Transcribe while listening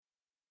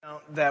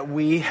That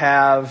we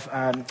have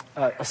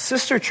a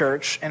sister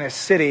church in a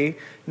city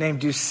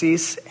named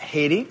Ducis,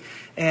 Haiti.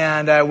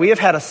 And we have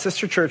had a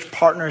sister church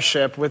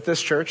partnership with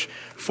this church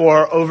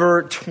for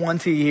over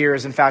 20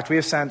 years. In fact, we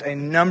have sent a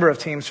number of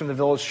teams from the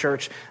Village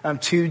Church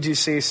to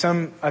Ducis.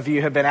 Some of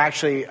you have been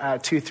actually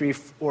 2, 3,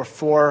 or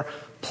 4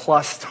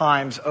 plus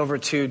times over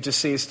to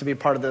Ducis to be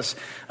part of this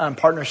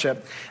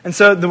partnership. And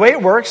so the way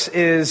it works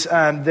is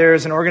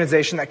there's an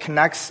organization that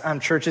connects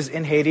churches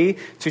in Haiti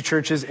to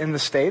churches in the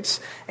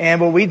States.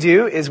 And what we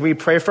do is we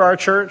pray for our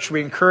church,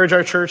 we encourage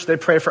our church, they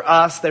pray for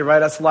us, they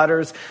write us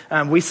letters.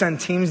 We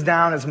send teams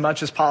down as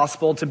much as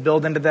possible to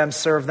build into them,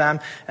 serve them,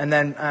 and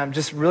then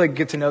just really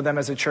get to know them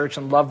as a church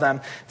and love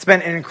them. It's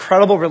been an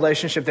incredible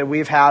relationship that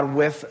we've had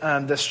with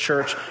this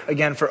church,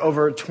 again, for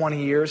over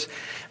 20 years.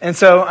 And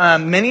so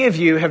many of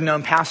you have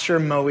known Pastor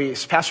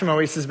Moise. Pastor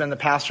Moise has been the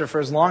pastor for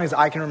as long as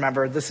I can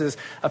remember. This is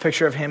a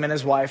picture of him and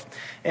his wife.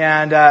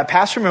 And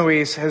Pastor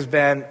Moise has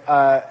been,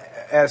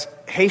 as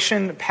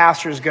Haitian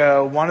pastors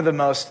go, one of the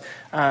most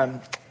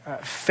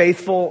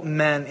faithful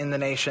men in the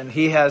nation.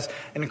 He has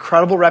an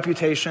incredible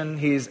reputation.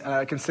 He's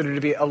considered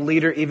to be a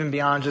leader even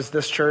beyond just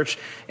this church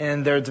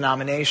in their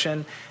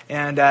denomination.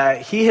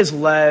 And he has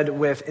led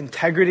with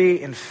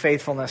integrity and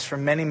faithfulness for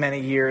many,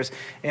 many years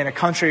in a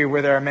country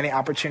where there are many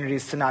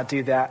opportunities to not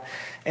do that.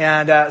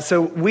 And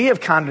so we have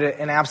counted it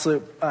an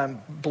absolute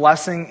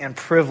blessing and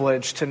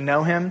privilege to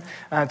know him,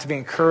 to be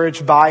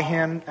encouraged by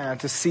him,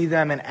 to see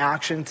them in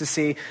action, to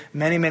see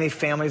many, many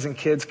families and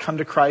kids come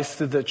to Christ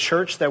through the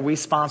church that we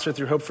sponsor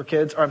through Hope for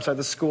Kids,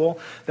 the school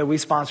that we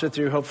sponsor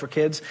through Hope for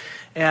Kids.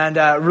 And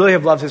really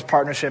have loved his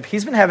partnership.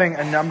 He's been having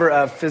a number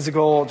of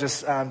physical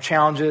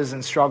challenges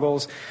and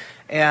struggles.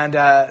 And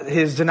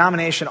his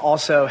denomination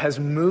also has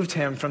moved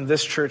him from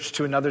this church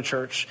to another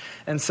church.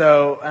 And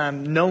so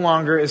no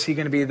longer is he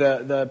going to be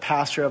the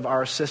pastor of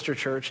our sister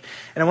church.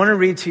 And I want to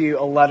read to you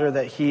a letter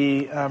that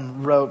he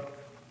wrote.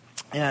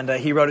 And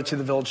he wrote it to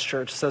the Village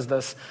Church. It says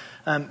this: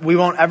 we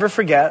won't ever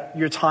forget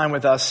your time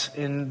with us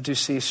in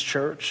Ducis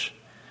Church.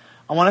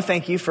 I want to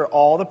thank you for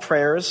all the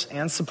prayers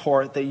and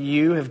support that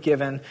you have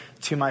given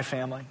to my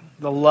family.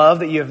 The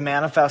love that you have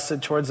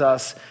manifested towards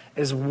us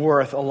is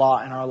worth a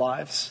lot in our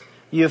lives.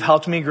 You have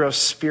helped me grow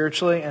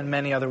spiritually in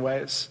many other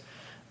ways.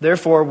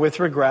 Therefore, with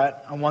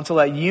regret, I want to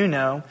let you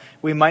know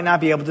we might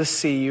not be able to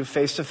see you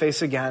face to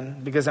face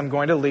again because I'm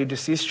going to leave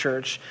Ducis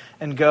Church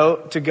and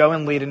go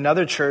and lead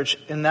another church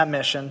in that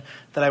mission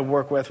that I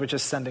work with, which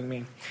is sending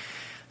me.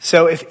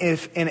 So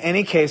if in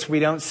any case we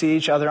don't see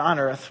each other on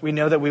earth, we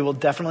know that we will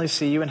definitely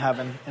see you in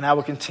heaven, and I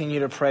will continue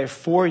to pray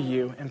for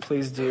you, and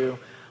please do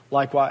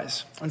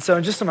likewise. And so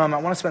in just a moment,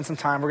 I want to spend some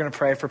time. We're going to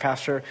pray for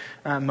Pastor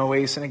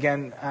Moise. And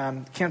again,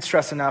 can't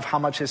stress enough how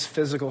much his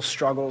physical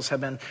struggles have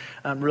been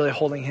really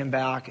holding him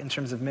back in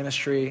terms of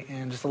ministry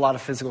and just a lot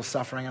of physical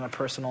suffering on a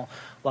personal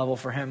level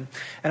for him.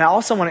 And I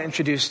also want to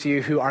introduce to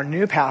you who our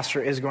new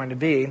pastor is going to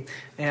be.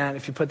 And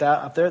if you put that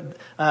up there,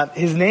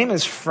 his name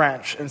is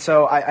French. And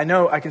so I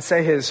know I can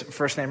say his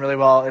first name really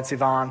well. It's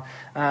Yvan,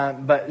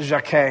 but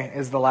Jacquet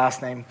is the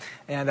last name.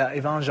 And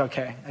Yvan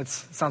Jacquet. It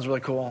sounds really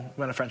cool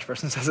when a French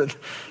person says it.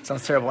 It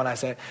sounds terrible when I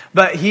say it.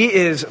 But he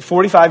is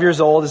 45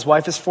 years old. His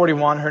wife is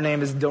 41. Her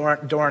name is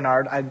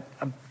Dorinard. I'm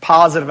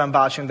positive I'm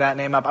botching that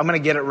name up. I'm going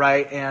to get it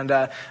right.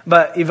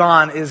 But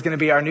Yvan is going to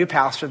be our new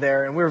pastor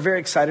there, and we're very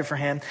excited for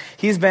him.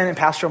 He's been in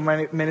pastoral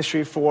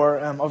ministry for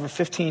over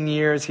 15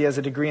 years. He has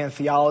a degree in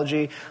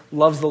theology,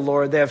 loves the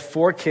Lord. They have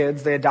 4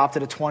 kids. They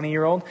adopted a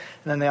 20-year-old,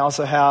 and then they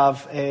also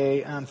have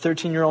a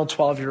 13-year-old,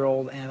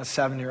 12-year-old, and a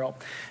 7-year-old.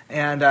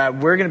 And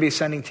we're going to be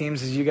sending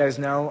teams, as you guys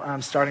know,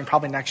 starting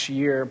probably next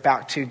year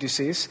back to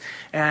Ducis.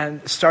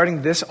 And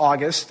starting this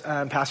August,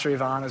 Pastor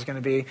Yvan is going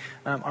to be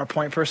our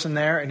point person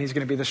there, and he's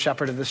going to be the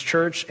shepherd of this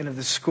church and of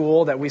the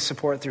school that we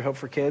support through Hope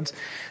for Kids.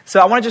 So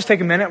I want to just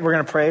take a minute. We're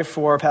going to pray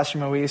for Pastor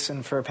Moise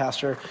and for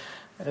Pastor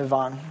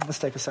Yvan. Let's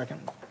take a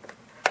second.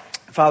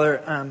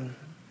 Father,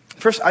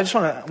 first, I just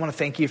want to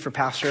thank you for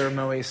Pastor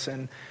Moise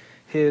and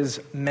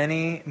his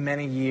many,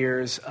 many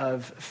years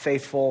of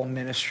faithful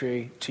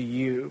ministry to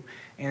you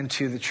and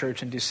to the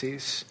church in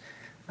Ducis.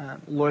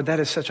 Lord, that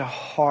is such a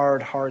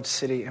hard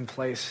city and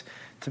place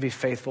to be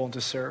faithful and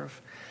to serve.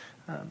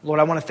 Lord,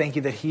 I want to thank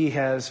you that he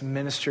has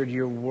ministered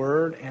your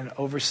word and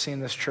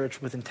overseen this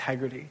church with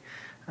integrity.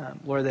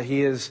 Lord, that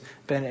he has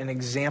been an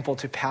example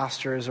to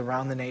pastors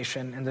around the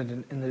nation and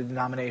in the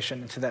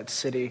denomination and to that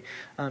city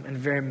in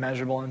very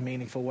measurable and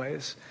meaningful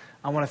ways.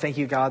 I want to thank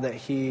you, God, that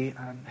he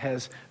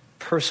has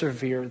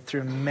persevered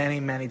through many,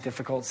 many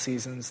difficult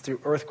seasons, through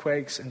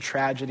earthquakes and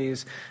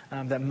tragedies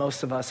that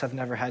most of us have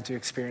never had to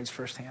experience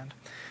firsthand.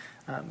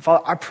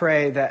 Father, I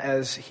pray that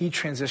as he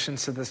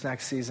transitions to this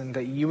next season,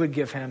 that you would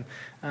give him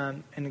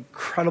an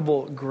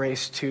incredible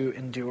grace to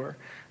endure.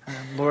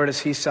 Lord, as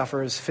he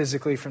suffers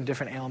physically from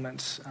different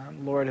ailments,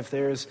 Lord, if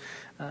there's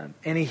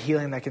any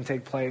healing that can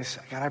take place,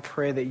 God, I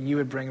pray that you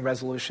would bring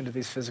resolution to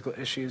these physical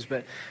issues.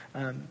 But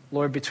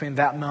Lord, between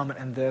that moment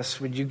and this,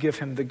 would you give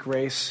him the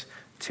grace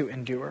to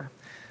endure?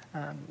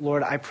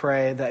 Lord, I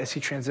pray that as he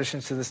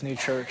transitions to this new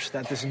church,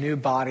 that this new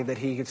body that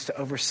he gets to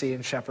oversee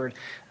and shepherd,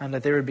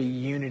 that there would be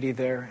unity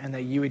there, and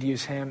that you would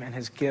use him and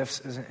his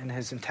gifts and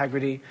his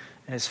integrity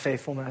and his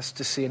faithfulness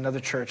to see another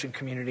church and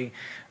community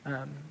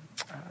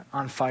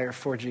on fire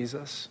for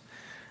Jesus.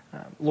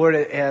 Lord,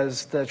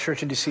 as the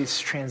church in DC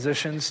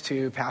transitions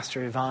to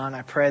Pastor Yvonne,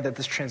 I pray that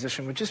this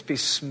transition would just be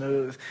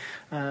smooth.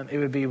 It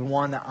would be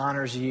one that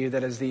honors you,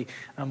 that as the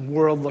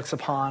world looks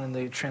upon in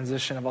the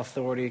transition of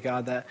authority,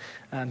 God, that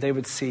they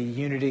would see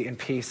unity and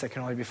peace that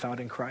can only be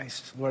found in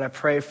Christ. Lord, I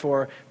pray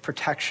for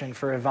protection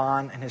for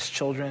Yvonne and his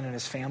children and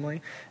his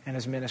family and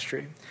his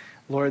ministry.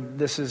 Lord,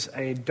 this is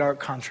a dark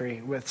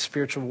country with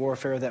spiritual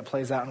warfare that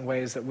plays out in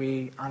ways that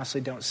we honestly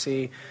don't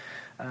see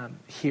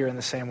here in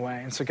the same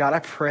way. And so, God, I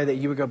pray that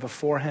you would go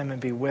before him and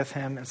be with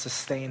him and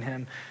sustain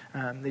him,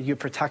 that you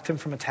protect him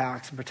from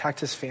attacks and protect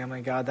his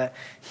family, God, that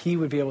he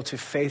would be able to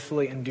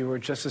faithfully endure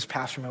just as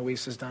Pastor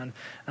Moise has done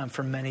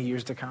for many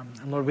years to come.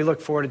 And Lord, we look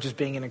forward to just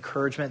being an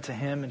encouragement to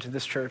him and to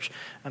this church,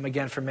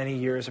 again, for many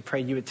years. I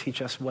pray you would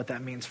teach us what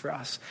that means for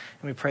us.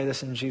 And we pray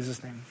this in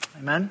Jesus' name.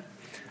 Amen?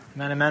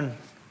 Amen, amen.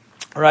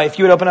 All right, if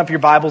you would open up your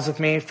Bibles with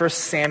me, 1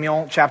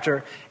 Samuel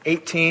chapter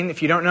 18.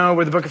 If you don't know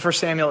where the book of 1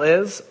 Samuel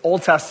is,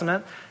 Old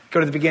Testament, go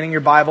to the beginning of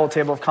your Bible,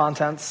 table of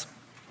contents.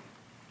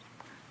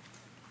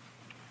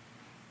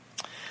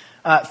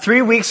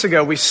 3 weeks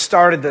ago, we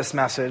started this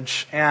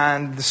message,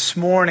 and this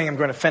morning I'm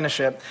going to finish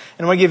it.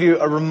 And I want to give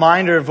you a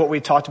reminder of what we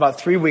talked about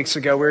 3 weeks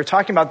ago. We were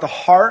talking about the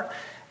heart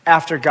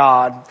after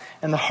God,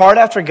 and the heart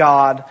after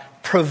God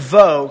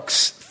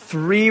provokes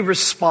 3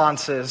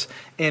 responses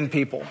in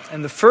people.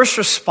 And the first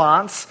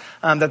response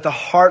that the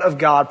heart of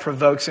God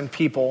provokes in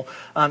people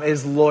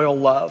is loyal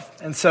love.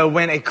 And so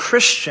when a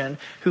Christian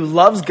who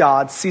loves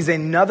God sees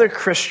another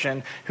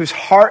Christian whose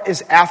heart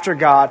is after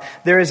God,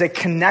 there is a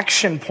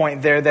connection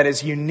point there that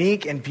is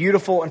unique and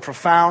beautiful and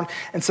profound.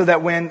 And so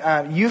that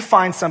when you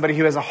find somebody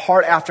who has a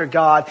heart after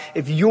God,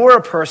 if you're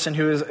a person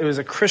who is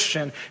a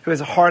Christian who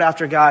has a heart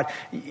after God,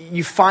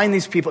 you find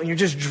these people and you're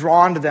just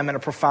drawn to them in a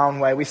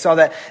profound way. We saw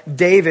that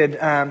David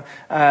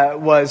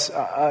was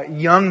a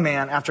young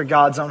man after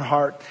God's own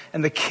heart.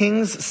 And the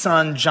king's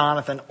son,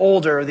 Jonathan,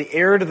 older, the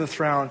heir to the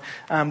throne,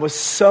 was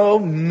so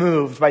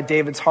moved by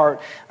David's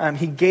heart,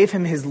 he gave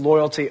him his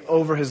loyalty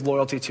over his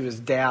loyalty to his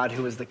dad,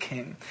 who was the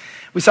king.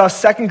 We saw a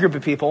second group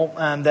of people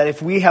that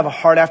if we have a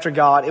heart after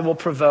God, it will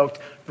provoke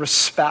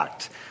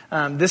respect.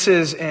 This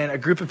is in a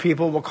group of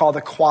people we'll call the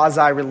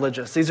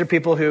quasi-religious. These are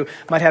people who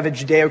might have a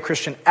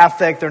Judeo-Christian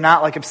ethic. They're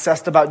not like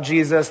obsessed about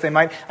Jesus. They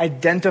might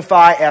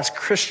identify as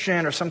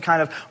Christian or some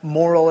kind of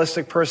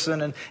moralistic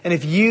person. And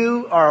if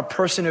you are a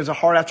person who has a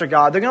heart after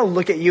God, they're going to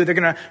look at you. They're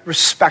going to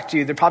respect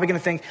you. They're probably going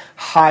to think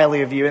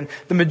highly of you. And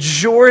the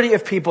majority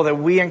of people that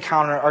we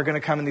encounter are going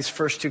to come in these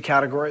first 2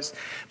 categories.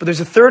 But there's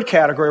a third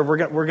category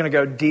we're going to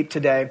go deep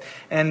today.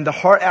 And the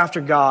heart after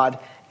God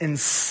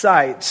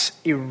incites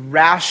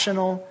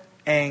irrational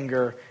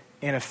anger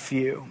in a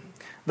few.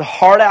 The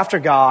heart after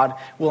God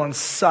will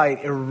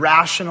incite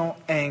irrational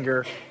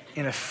anger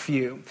in a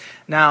few.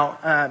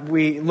 Now,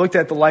 we looked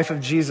at the life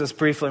of Jesus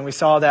briefly, and we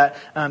saw that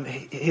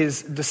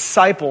his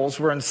disciples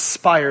were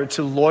inspired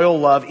to loyal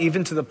love,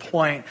 even to the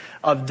point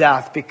of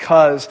death,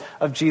 because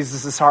of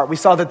Jesus' heart. We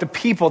saw that the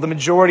people, the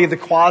majority of the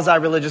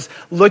quasi-religious,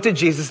 looked at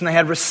Jesus and they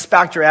had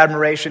respect or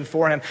admiration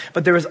for him.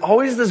 But there was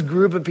always this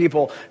group of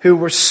people who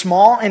were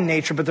small in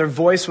nature, but their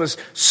voice was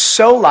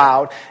so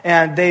loud,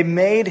 and they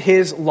made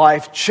his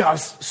life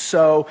just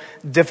so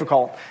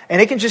difficult.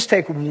 And it can just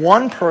take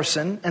one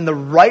person in the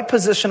right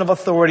position of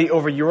authority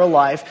over your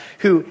life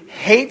who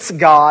hates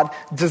God,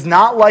 does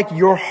not like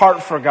your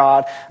heart for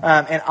God,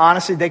 and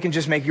honestly, they can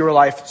just make your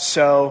life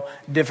so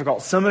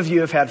difficult. Some of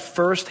you have had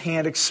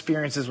first-hand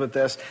experiences with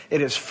this. It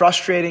is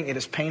frustrating, it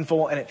is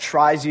painful, and it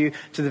tries you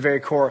to the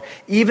very core.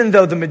 Even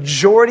though the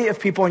majority of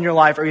people in your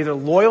life are either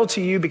loyal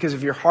to you because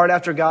of your heart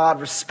after God,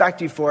 respect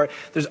you for it,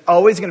 there's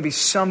always going to be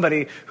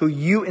somebody who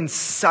you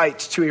incite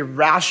to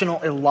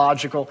irrational,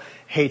 illogical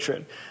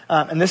hatred.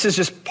 And this is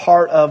just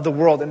part of the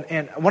world.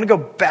 And I want to go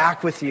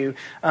back with you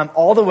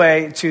all the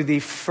way to the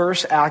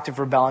first act of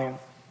rebellion.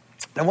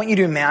 I want you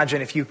to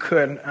imagine, if you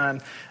could,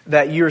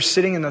 that you're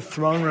sitting in the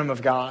throne room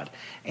of God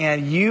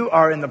and you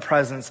are in the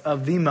presence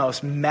of the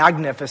most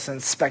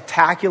magnificent,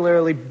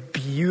 spectacularly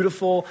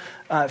beautiful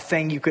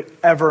thing you could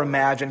ever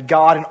imagine.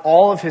 God in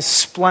all of his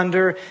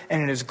splendor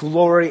and in his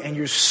glory, and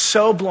you're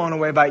so blown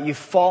away by it, you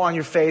fall on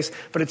your face,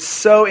 but it's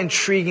so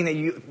intriguing that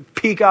you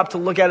peek up to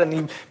look at it and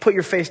you put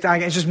your face down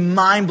again. It's just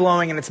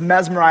mind-blowing and it's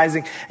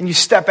mesmerizing, and you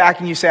step back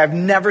and you say, I've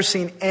never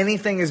seen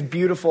anything as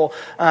beautiful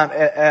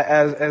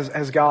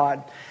as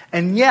God.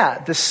 And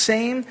yet, the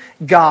same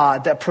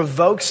God that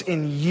provokes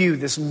in you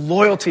this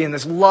loyalty and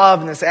this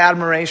love and this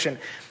admiration,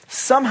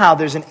 somehow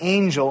there's an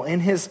angel in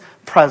his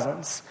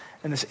presence.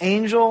 And this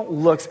angel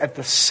looks at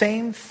the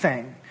same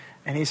thing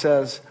and he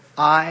says,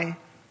 I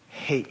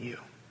hate you.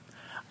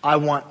 I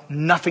want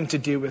nothing to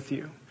do with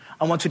you.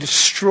 I want to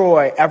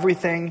destroy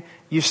everything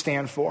you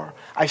stand for.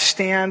 I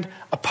stand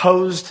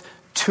opposed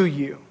to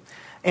you.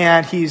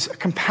 And he's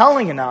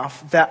compelling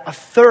enough that a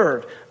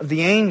third of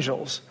the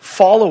angels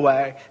fall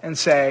away and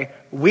say,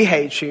 we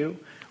hate you,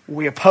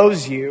 we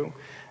oppose you,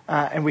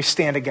 and we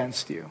stand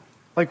against you.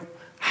 Like,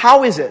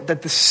 how is it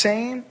that the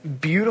same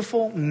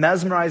beautiful,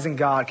 mesmerizing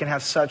God can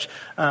have such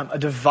a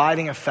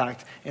dividing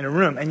effect in a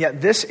room? And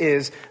yet this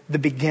is the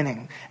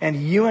beginning. And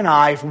you and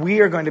I, if we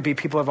are going to be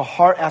people who have a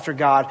heart after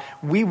God,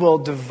 we will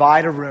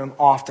divide a room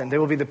often. There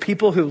will be the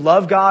people who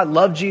love God,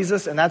 love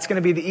Jesus, and that's going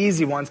to be the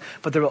easy ones.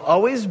 But there will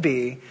always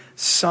be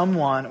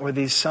someone or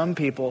some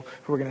people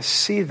who are going to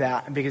see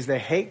that, and because they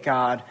hate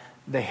God,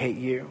 they hate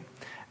you.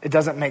 It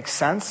doesn't make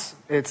sense.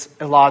 It's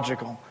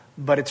illogical.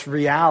 But it's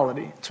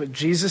reality. It's what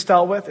Jesus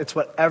dealt with. It's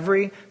what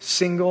every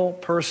single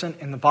person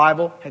in the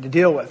Bible had to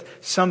deal with.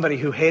 Somebody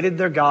who hated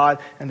their God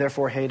and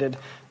therefore hated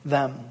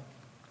them.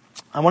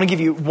 I want to give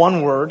you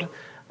one word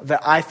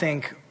that I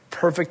think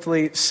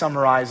perfectly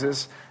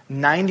summarizes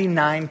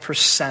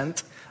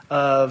 99%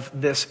 of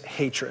this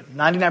hatred.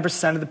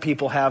 99% of the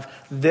people have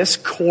this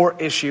core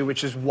issue,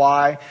 which is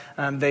why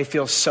they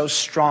feel so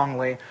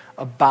strongly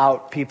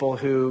about people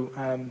who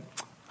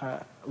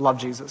love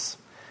Jesus.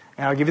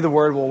 And I'll give you the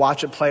word, we'll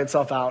watch it play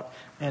itself out,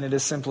 and it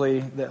is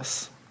simply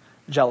this: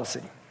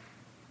 jealousy.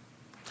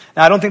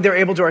 Now, I don't think they're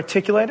able to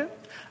articulate it.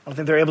 I don't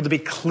think they're able to be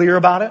clear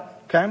about it,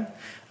 okay?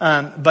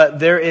 But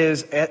there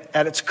is,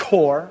 at its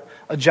core,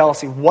 a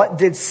jealousy. What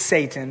did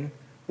Satan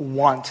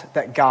want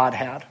that God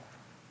had?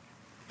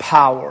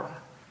 Power,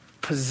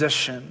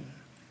 position,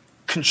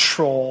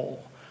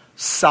 control,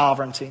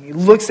 sovereignty. And he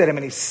looks at him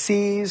and he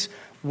sees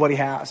what he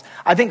has.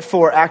 I think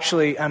for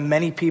actually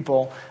many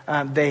people,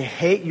 they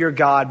hate your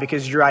God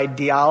because your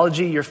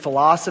ideology, your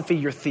philosophy,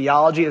 your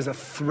theology is a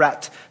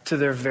threat to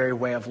their very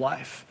way of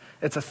life.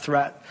 It's a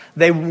threat.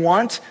 They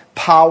want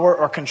power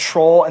or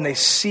control, and they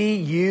see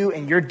you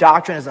and your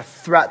doctrine as a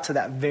threat to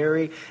that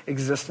very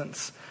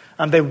existence.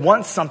 They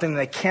want something,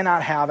 they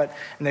cannot have it,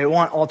 and they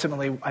want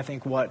ultimately, I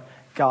think, what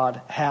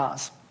God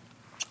has.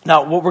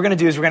 Now, what we're going to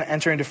do is we're going to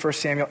enter into 1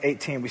 Samuel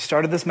 18. We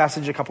started this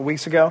message a couple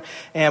weeks ago,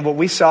 and what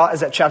we saw is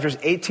that chapters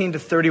 18 to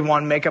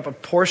 31 make up a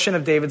portion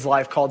of David's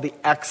life called the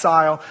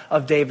exile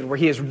of David, where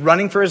he is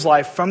running for his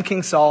life from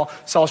King Saul.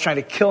 Saul's trying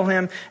to kill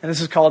him, and this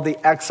is called the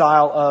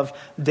exile of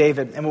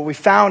David. And what we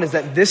found is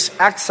that this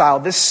exile,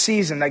 this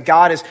season, that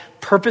God is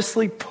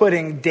purposely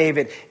putting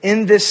David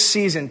in this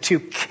season to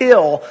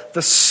kill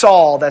the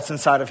Saul that's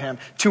inside of him,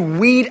 to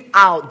weed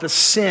out the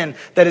sin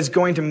that is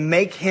going to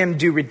make him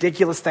do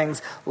ridiculous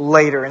things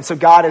later. And so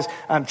God is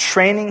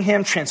training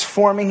him,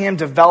 transforming him,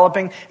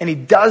 developing, and he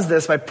does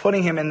this by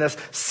putting him in this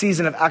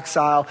season of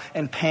exile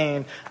and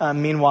pain,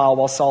 meanwhile,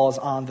 while Saul is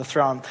on the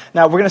throne.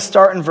 Now, we're going to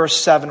start in verse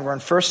 7. We're in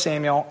 1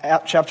 Samuel,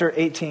 chapter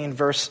 18,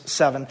 verse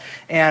 7.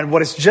 And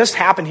what has just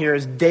happened here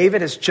is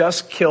David has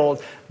just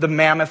killed the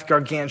mammoth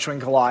gargantuan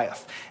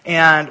Goliath.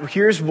 And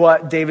here's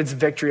what David's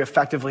victory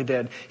effectively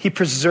did. He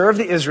preserved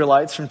the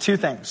Israelites from two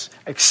things: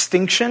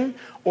 extinction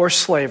or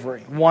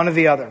slavery, one or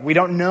the other. We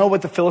don't know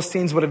what the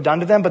Philistines would have done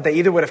to them, but they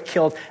either would have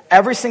killed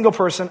every single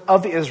person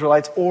of the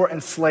Israelites or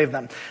enslaved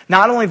them.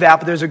 Not only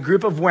that, but there's a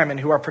group of women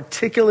who are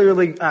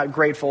particularly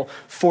grateful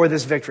for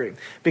this victory,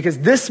 because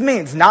this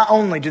means not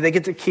only do they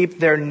get to keep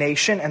their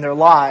nation and their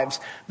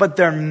lives, but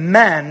their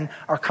men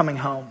are coming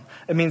home.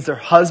 It means their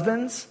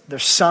husbands, their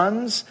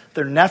sons,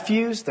 their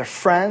nephews, their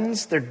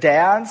friends, their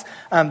dads.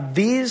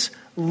 These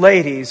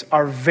ladies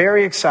are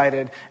very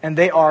excited, and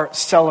they are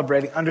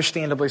celebrating,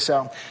 understandably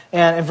so.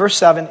 And in verse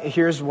 7,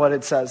 here's what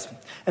it says.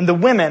 And the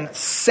women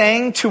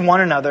sang to one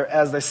another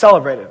as they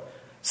celebrated.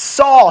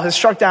 Saul has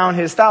struck down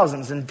his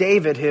thousands, and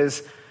David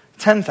his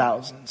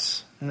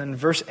 10,000s. And then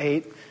verse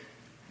 8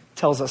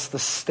 tells us the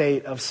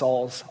state of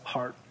Saul's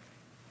heart.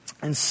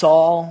 And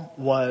Saul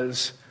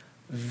was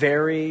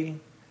very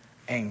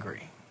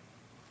angry.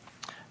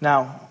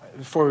 Now,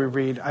 before we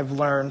read, I've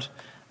learned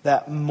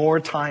that more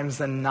times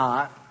than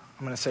not,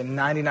 I'm going to say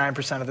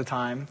 99% of the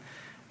time,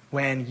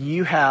 when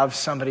you have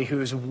somebody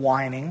who's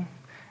whining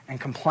and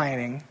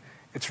complaining,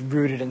 it's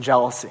rooted in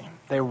jealousy.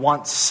 They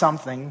want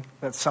something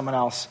that someone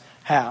else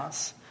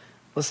has.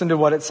 Listen to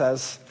what it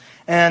says.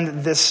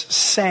 And this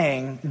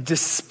saying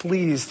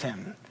displeased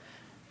him.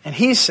 And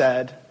he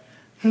said,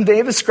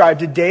 they've ascribed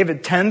to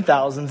David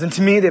 10,000s, and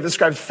to me they've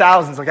ascribed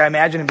thousands. Like, I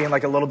imagine him being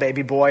like a little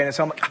baby boy, and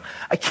so I'm like,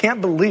 I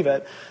can't believe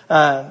it.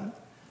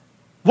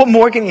 What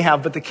more can he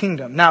have but the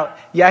kingdom? Now,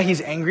 yeah,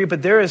 he's angry,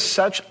 but there is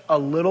such a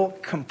little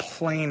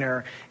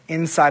complainer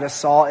inside of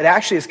Saul. It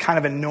actually is kind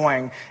of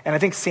annoying, and I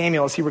think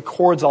Samuel, as he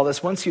records all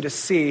this, wants you to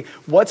see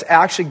what's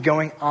actually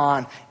going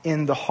on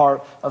in the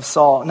heart of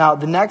Saul. Now,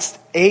 the next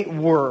 8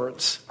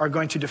 words are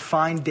going to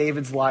define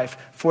David's life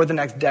for the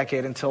next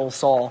decade until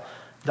Saul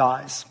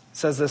dies. It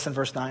says this in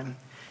verse 9.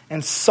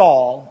 And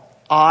Saul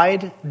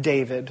eyed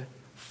David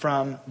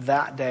from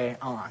that day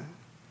on.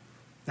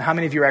 Now, how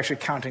many of you are actually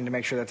counting to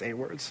make sure that's 8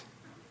 words?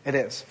 It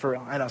is, for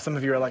real. I know some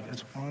of you are like,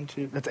 it's 1,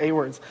 2, that's 8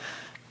 words.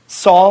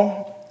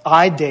 Saul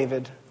eyed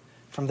David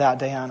from that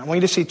day on. I want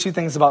you to see 2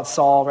 things about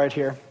Saul right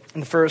here.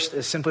 And the first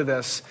is simply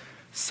this: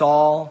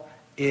 Saul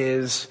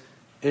is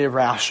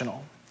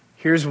irrational.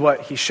 Here's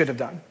what he should have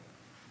done.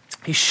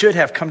 he should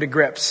have come to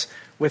grips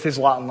with his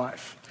lot in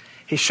life.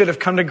 He should have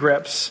come to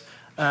grips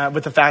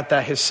with the fact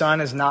that his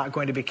son is not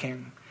going to be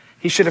king.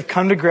 He should have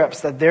come to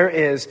grips that there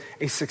is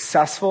a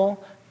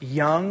successful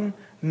young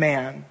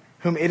man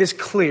whom it is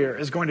clear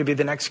is going to be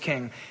the next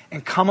king,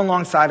 and come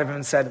alongside of him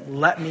and said,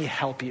 let me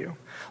help you.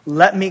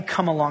 Let me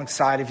come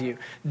alongside of you.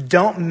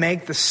 Don't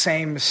make the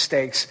same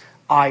mistakes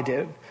I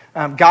did.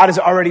 God has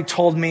already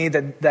told me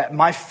that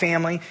my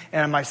family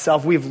and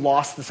myself, we've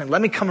lost this thing.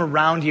 Let me come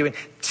around you and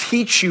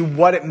teach you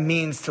what it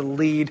means to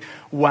lead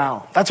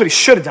well. That's what he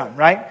should have done,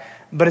 right?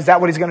 But is that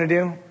what he's going to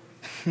do?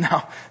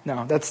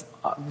 No, that's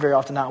very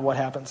often not what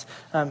happens.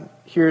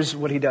 Here's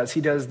what he does. He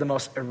does the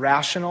most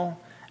irrational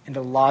and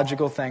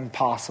illogical thing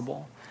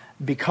possible,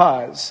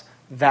 because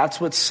that's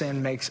what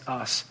sin makes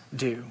us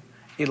do.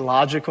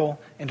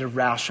 Illogical and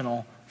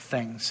irrational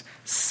things.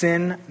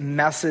 Sin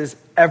messes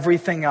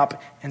everything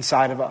up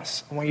inside of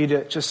us. I want you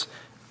to just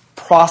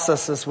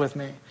process this with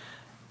me.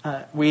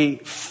 We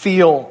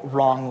feel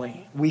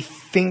wrongly. We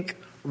think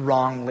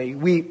wrongly.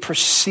 We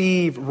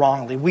perceive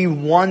wrongly. We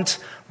want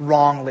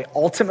wrongly.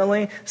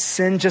 Ultimately,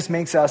 sin just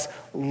makes us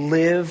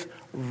live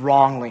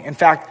wrongly. In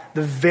fact,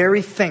 the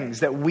very things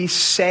that we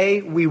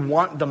say we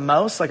want the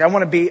most, like I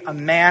want to be a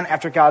man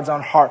after God's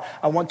own heart.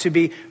 I want to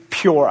be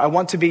pure. I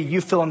want to be, you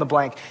fill in the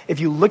blank.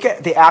 If you look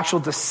at the actual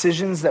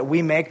decisions that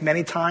we make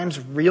many times,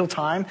 real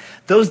time,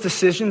 those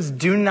decisions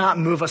do not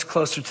move us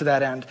closer to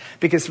that end.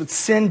 Because what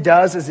sin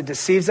does is it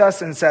deceives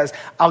us and says,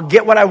 I'll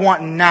get what I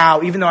want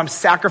now, even though I'm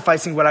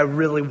sacrificing what I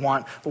really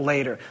want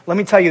later. Let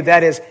me tell you,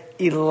 that is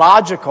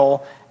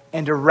illogical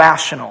and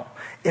irrational.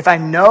 If I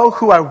know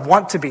who I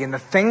want to be and the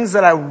things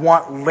that I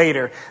want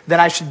later, then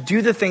I should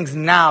do the things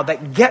now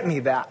that get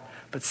me that.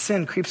 But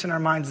sin creeps in our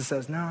minds and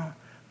says, no,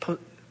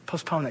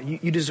 postpone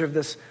that. You deserve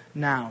this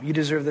now. You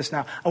deserve this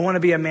now. I want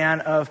to be a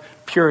man of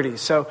purity.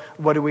 So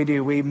what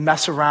do? We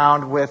mess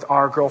around with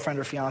our girlfriend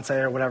or fiance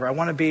or whatever. I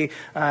want to be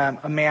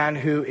a man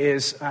who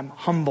is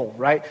humble,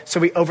 right? So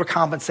we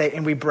overcompensate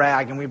and we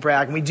brag and we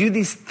brag. And we do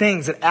these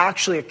things that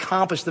actually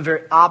accomplish the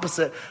very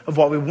opposite of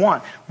what we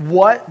want.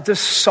 What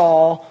does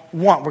Saul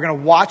want? We're going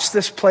to watch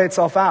this play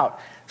itself out.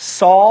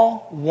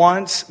 Saul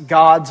wants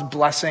God's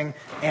blessing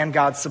and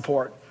God's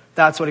support.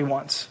 That's what he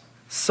wants.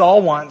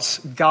 Saul wants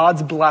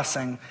God's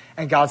blessing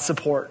and God's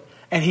support.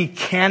 And he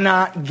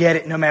cannot get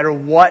it no matter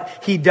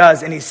what he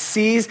does. And he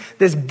sees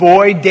this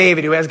boy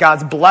David who has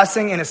God's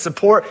blessing and his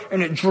support,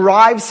 and it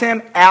drives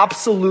him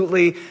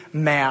absolutely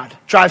mad.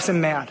 Drives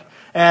him mad.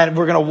 And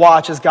we're going to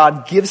watch as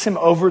God gives him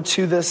over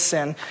to this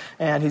sin,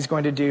 and he's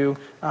going to do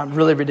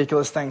really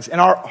ridiculous things. In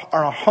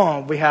our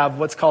home, we have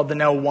what's called the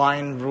no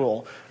wine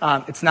rule.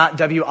 It's not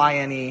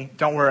W-I-N-E.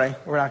 Don't worry.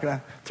 We're not going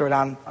to throw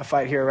down a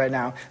fight here right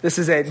now. This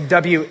is a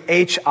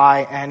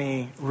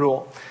W-H-I-N-E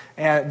rule.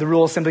 And the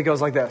rule simply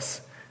goes like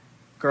this.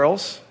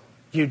 Girls,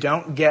 you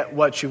don't get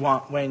what you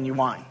want when you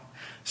whine.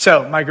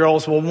 So my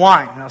girls will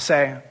whine, and I'll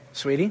say,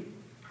 sweetie,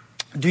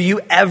 do you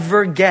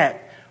ever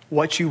get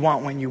what you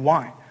want when you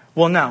whine?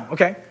 Well, no.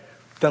 Okay.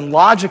 Then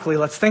logically,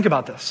 let's think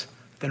about this.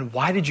 Then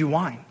why did you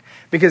whine?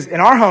 Because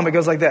in our home, it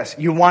goes like this.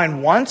 You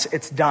whine once,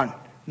 it's done.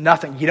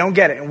 Nothing. You don't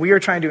get it. And we are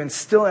trying to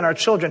instill in our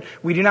children,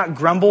 we do not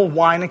grumble,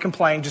 whine, and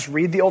complain. Just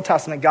read the Old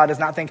Testament. God does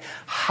not think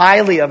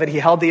highly of it. He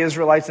held the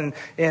Israelites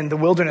in the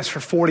wilderness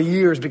for 40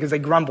 years because they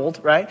grumbled,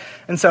 right?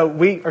 And so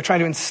we are trying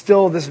to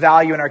instill this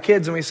value in our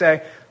kids. And we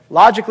say,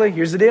 logically,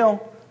 here's the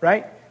deal,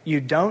 right?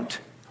 You don't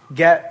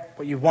get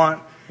what you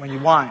want when you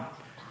whine.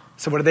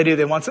 So what do?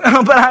 They want,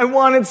 oh, but I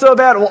want it so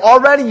bad. Well,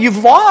 already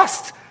you've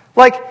lost.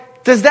 Like,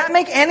 does that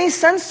make any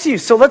sense to you?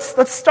 So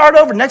let's start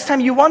over. Next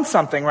time you want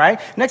something, right?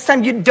 Next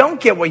time you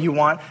don't get what you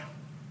want,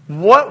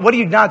 what do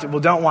you not do? Well,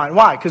 don't whine.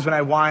 Why? Because when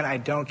I whine, I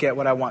don't get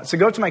what I want. So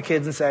go up to my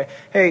kids and say,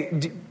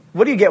 hey,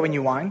 what do you get when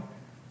you whine?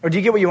 Or do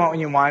you get what you want when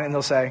you whine? And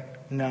they'll say,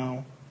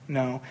 no.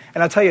 And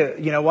I'll tell you,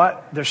 you know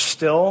what? They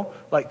still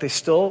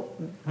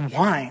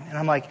whine. And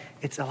I'm like,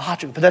 it's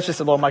illogical. But that's just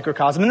a little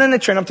microcosm. And then they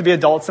turn up to be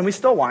adults and we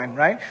still whine,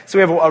 right? So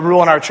we have a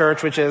rule in our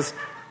church, which is,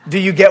 do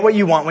you get what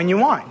you want when you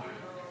whine?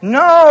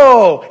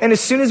 No. And as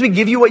soon as we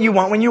give you what you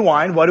want when you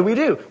whine, what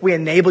do? We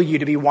enable you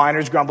to be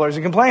whiners, grumblers,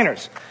 and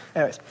complainers.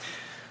 Anyways.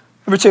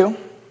 Number 2.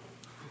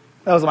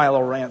 That was my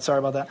little rant. Sorry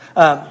about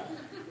that.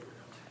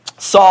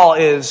 Saul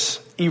is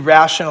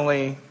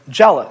irrationally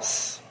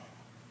jealous.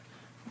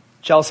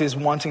 Jealousy is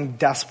wanting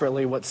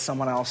desperately what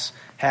someone else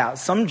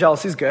has. Some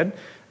jealousy is good.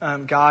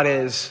 God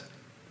is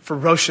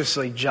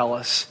ferociously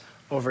jealous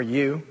over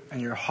you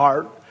and your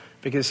heart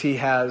because he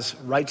has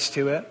rights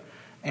to it.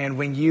 And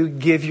when you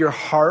give your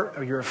heart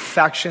or your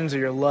affections or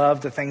your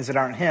love to things that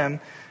aren't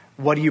him,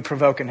 what do you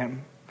provoke in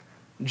him?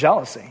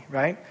 Jealousy,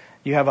 right?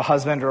 You have a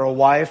husband or a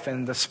wife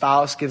and the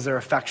spouse gives their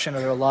affection or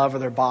their love or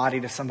their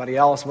body to somebody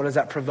else. What does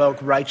that provoke?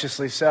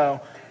 Righteously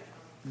so.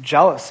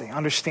 Jealousy,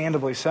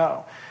 understandably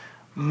so.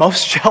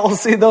 Most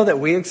jealousy, though, that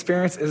we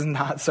experience is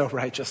not so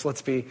righteous.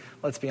 Let's be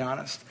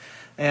honest.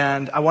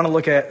 And I want to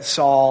look at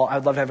Saul.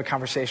 I'd love to have a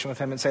conversation with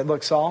him and say,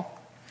 look, Saul,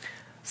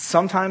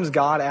 sometimes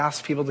God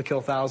asks people to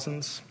kill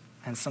thousands,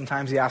 and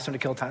sometimes he asks them to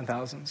kill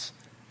 10,000s.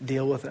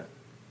 Deal with it.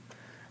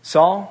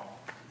 Saul,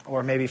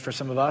 Or maybe for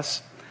some of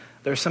us,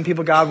 there's some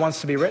people God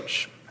wants to be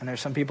rich, and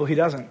there's some people he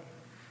doesn't.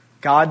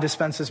 God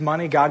dispenses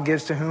money. God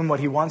gives to whom what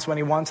he wants, when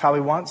he wants, how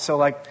he wants. So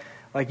like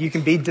you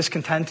can be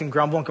discontent and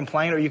grumble and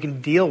complain, or you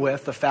can deal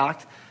with the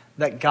fact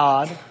that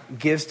God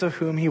gives to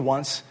whom he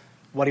wants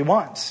what he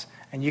wants.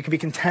 And you can be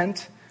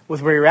content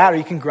with where you're at, or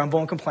you can grumble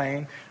and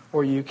complain,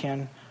 or you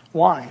can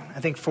whine. I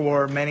think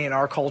for many in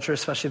our culture,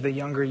 especially the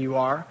younger you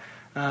are,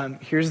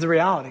 here's the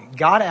reality.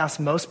 God asks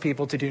most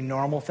people to do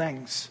normal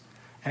things,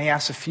 and he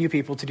asks a few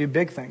people to do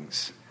big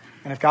things.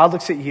 And if God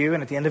looks at you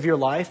and at the end of your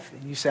life,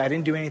 and you say, I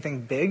didn't do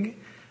anything big,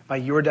 by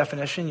your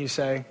definition, you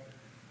say,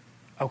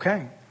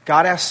 okay.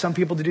 God asks some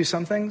people to do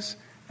some things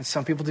and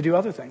some people to do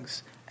other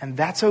things. And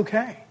that's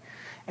okay.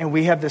 And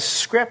we have this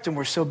script and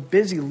we're so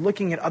busy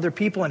looking at other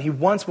people and he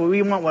wants what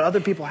we want, what other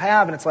people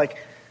have. And it's like,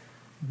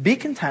 be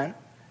content,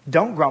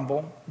 don't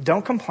grumble,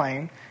 don't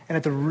complain. And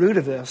at the root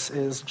of this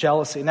is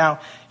jealousy. Now,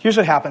 here's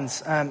what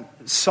happens.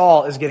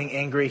 Saul is getting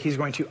angry. He's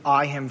going to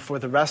eye him for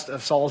the rest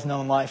of Saul's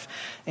known life.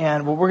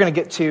 And what we're going to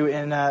get to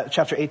in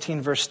chapter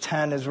 18, verse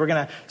 10, is we're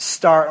going to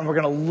start and we're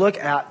going to look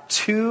at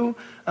two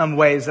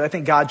ways that I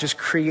think God just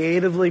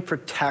creatively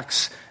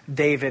protects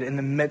David in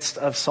the midst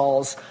of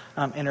Saul's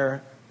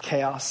inner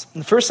chaos.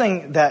 And the first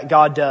thing that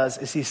God does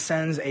is he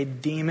sends a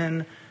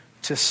demon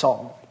to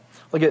Saul.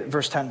 Look at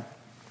verse 10.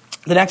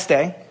 The next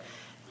day,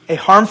 a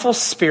harmful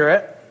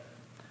spirit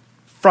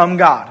from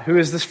God. Who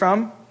is this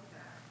from?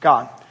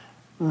 God.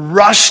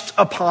 Rushed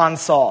upon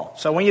Saul.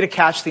 So I want you to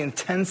catch the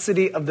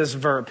intensity of this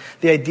verb.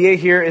 The idea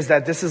here is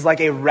that this is like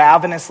a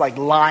ravenous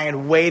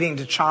lion waiting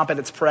to chomp at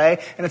its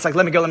prey. And it's like,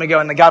 let me go. And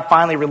the God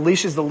finally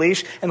releases the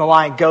leash and the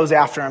lion goes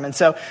after him. And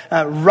so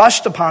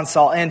rushed upon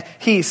Saul. And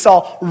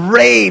Saul,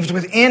 raved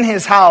within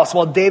his house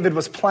while David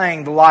was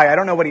playing the lyre. I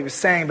don't know what he was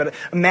saying, but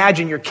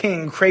imagine your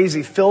king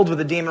crazy, filled with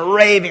a demon,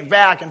 raving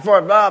back and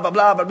forth, blah, blah,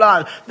 blah, blah,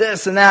 blah,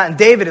 this and that. And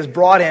David is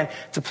brought in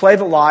to play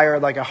the lyre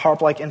like a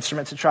harp-like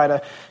instrument to try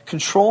to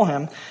control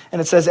him.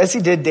 And it says, as he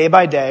did day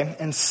by day,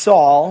 and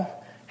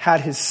Saul had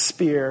his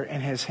spear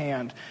in his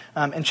hand.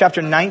 In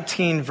chapter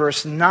 19,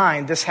 verse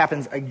 9, this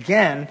happens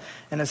again,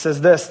 and it says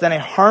this, then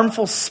a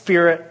harmful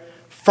spirit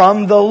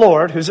from the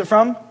Lord, who's it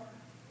from?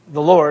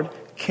 The Lord,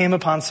 came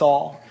upon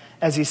Saul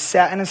as he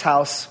sat in his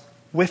house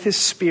with his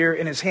spear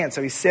in his hand.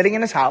 So he's sitting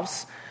in his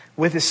house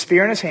with his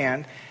spear in his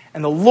hand,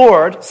 and the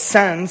Lord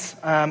sends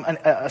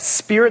a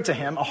spirit to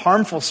him, a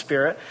harmful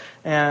spirit,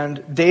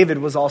 and David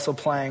was also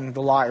playing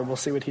the lyre. We'll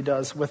see what he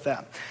does with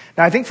that.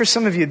 Now, I think for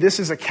some of you, this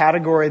is a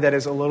category that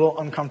is a little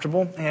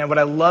uncomfortable. And what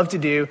I love to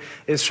do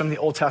is from the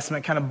Old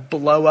Testament kind of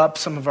blow up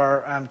some of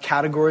our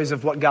categories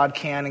of what God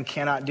can and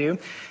cannot do.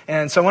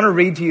 And so I want to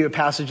read to you a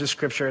passage of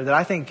Scripture that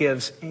I think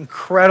gives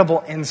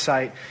incredible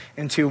insight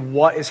into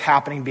what is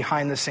happening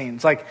behind the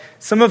scenes. Like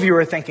some of you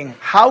are thinking,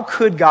 how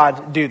could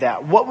God do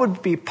that? What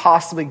would be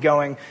possibly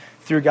going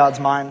through God's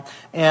mind?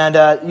 And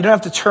you don't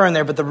have to turn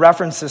there, but the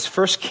reference is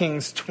 1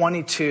 Kings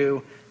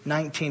 22,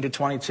 19 to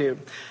 22.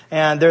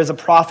 And there's a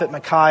prophet,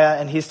 Micaiah,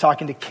 and he's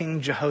talking to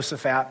King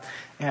Jehoshaphat.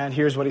 And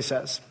here's what he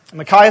says.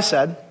 Micaiah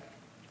said,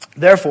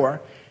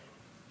 therefore,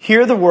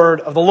 hear the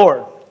word of the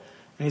Lord.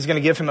 And he's going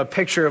to give him a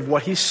picture of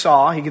what he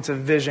saw. He gets a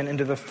vision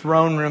into the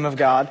throne room of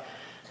God.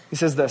 He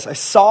says this, I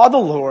saw the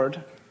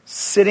Lord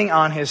sitting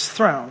on his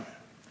throne,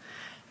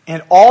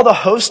 and all the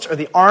host or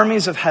the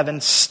armies of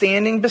heaven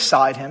standing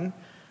beside him,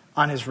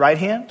 on his right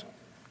hand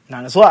and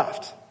on his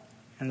left.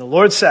 And the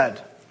Lord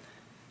said,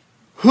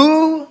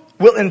 who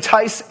will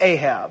entice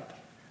Ahab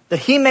that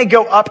he may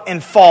go up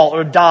and fall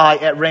or die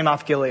at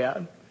Ramoth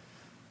Gilead?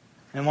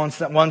 And one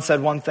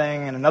said one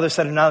thing and another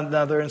said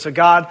another. And so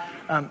God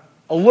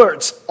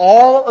alerts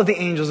all of the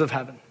angels of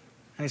heaven.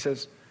 And he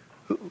says,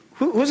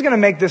 who's going to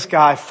make this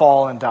guy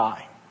fall and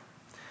die?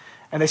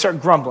 And they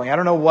start grumbling. I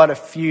don't know what a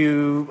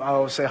few,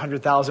 say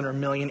 100,000 or a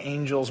million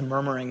angels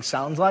murmuring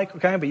sounds like,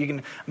 okay? But you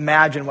can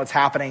imagine what's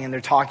happening, and they're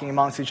talking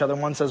amongst each other.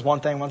 One says one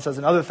thing, one says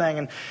another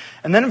thing.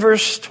 And then in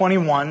verse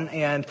 21,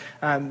 and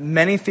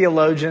many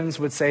theologians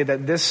would say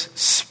that this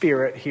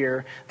spirit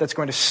here that's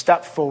going to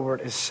step forward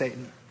is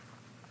Satan.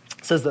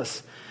 It says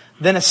this,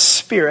 then a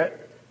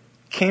spirit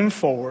came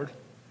forward,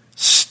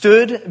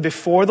 stood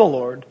before the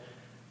Lord,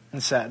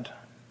 and said,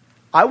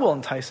 I will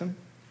entice him.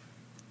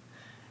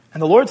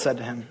 And the Lord said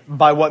to him,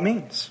 by what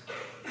means?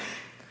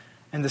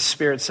 And the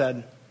spirit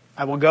said,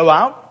 I will go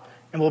out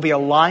and will be a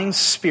lying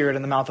spirit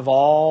in the mouth of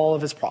all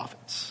of his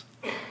prophets.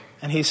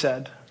 And he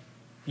said,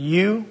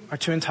 you are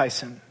to entice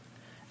him,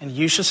 and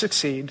you shall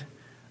succeed.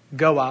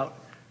 Go out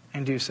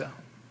and do so.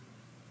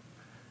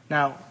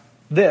 Now,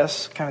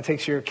 this kind of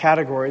takes your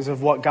categories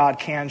of what God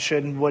can,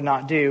 should, and would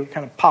not do,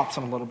 kind of pops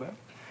them a little bit.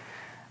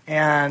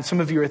 And some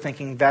of you are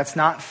thinking, that's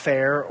not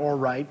fair or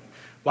right.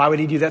 Why would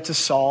he do that to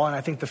Saul? And I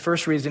think the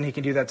first reason he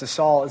can do that to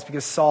Saul is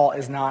because Saul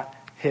is not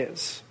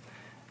his.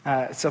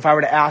 So if I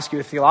were to ask you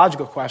a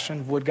theological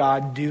question, would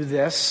God do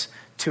this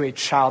to a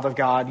child of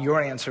God?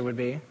 Your answer would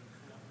be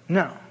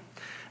no.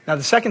 Now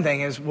the second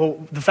thing is,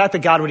 well, the fact that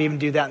God would even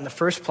do that in the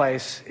first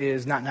place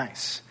is not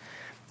nice.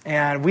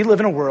 And we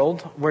live in a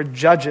world where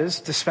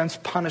judges dispense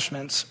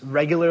punishments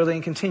regularly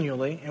and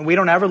continually. And we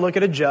don't ever look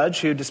at a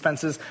judge who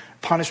dispenses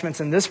punishments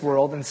in this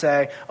world and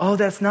say, oh,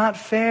 that's not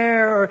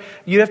fair, or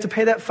you have to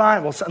pay that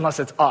fine. Well, unless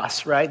it's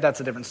us, right? That's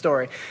a different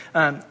story.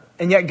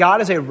 And yet God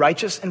is a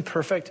righteous and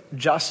perfect,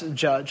 just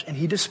judge, and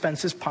he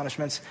dispenses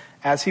punishments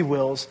as he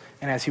wills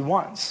and as he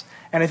wants.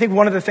 And I think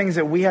one of the things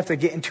that we have to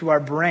get into our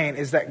brain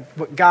is that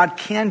what God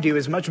can do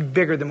is much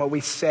bigger than what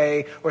we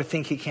say or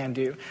think he can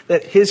do.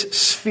 That his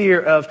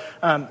sphere of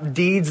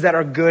deeds that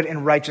are good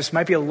and righteous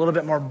might be a little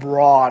bit more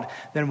broad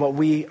than what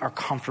we are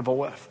comfortable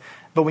with.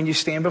 But when you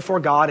stand before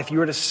God, if you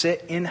were to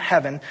sit in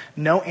heaven,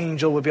 no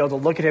angel would be able to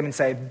look at him and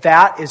say,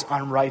 that is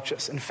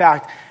unrighteous. In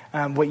fact,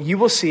 what you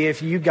will see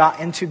if you got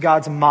into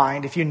God's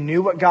mind, if you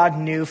knew what God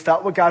knew,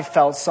 felt what God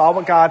felt, saw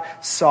what God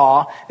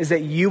saw, is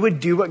that you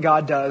would do what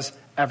God does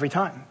every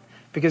time.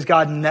 Because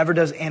God never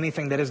does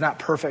anything that is not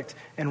perfect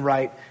and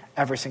right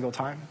every single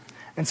time.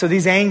 And so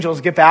these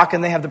angels get back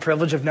and they have the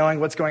privilege of knowing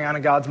what's going on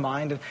in God's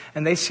mind.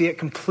 And they see it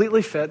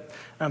completely fit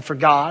for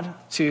God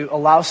to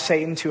allow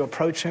Satan to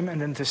approach him and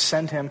then to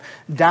send him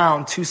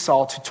down to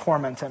Saul to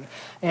torment him.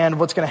 And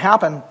what's going to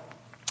happen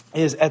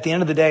is, at the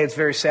end of the day, it's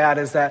very sad,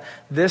 is that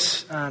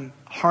this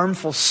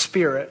harmful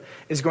spirit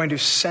is going to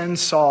send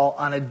Saul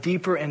on a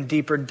deeper and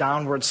deeper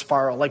downward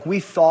spiral. Like we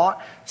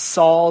thought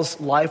Saul's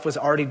life was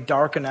already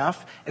dark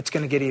enough, it's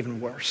going to get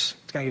even worse.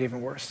 It's going to get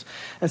even worse.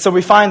 And so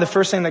we find the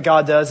first thing that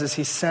God does is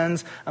he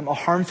sends a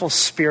harmful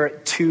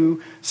spirit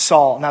to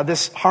Saul. Now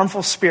this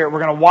harmful spirit,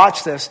 we're going to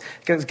watch this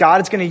because God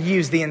is going to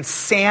use the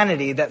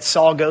insanity that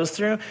Saul goes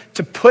through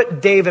to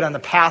put David on the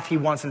path he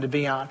wants him to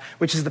be on,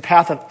 which is the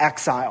path of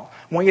exile.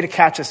 I want you to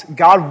catch this.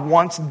 God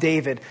wants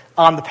David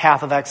on the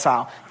path of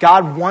exile.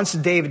 God wants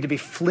David to be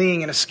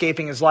fleeing and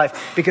escaping his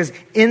life because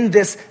in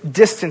this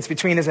distance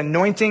between his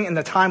anointing and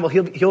the time when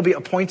he'll be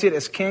appointed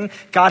as king,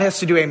 God has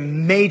to do a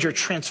major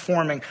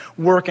transforming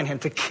work in him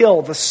to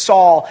kill the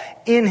Saul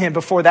in him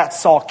before that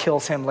Saul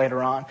kills him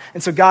later on.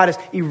 And so God is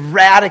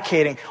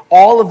eradicating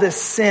all of this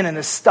sin and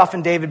this stuff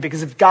in David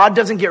because if God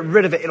doesn't get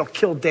rid of it, it'll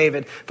kill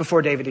David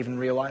before David even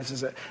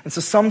realizes it. And so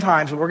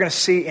sometimes what we're going to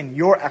see in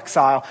your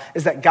exile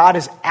is that God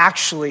is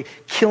actually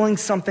killing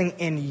something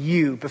in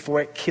you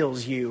before it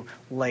kills you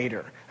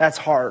later. That's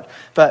hard.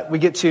 But we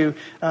get to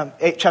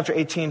chapter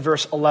 18,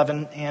 verse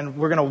 11, and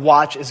we're going to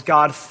watch as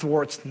God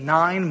thwarts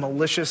 9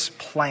 malicious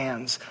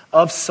plans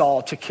of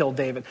Saul to kill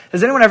David.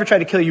 Has anyone ever tried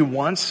to kill you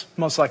once?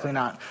 Most likely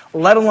not.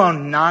 Let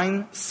alone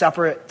 9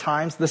 separate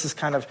times. This is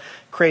kind of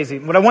crazy.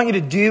 What I want you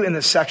to do in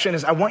this section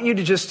is I want you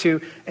to just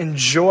to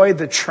enjoy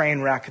the train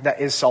wreck that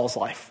is Saul's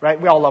life,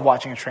 right? We all love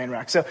watching a train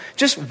wreck. So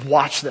just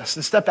watch this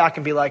and step back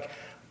and be like,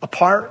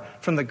 apart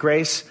from the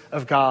grace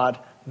of God,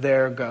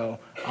 there go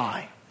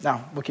I.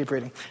 Now, we'll keep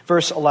reading.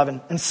 Verse 11.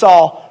 And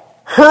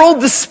Saul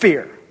hurled the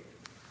spear,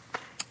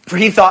 for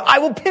he thought, I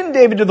will pin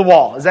David to the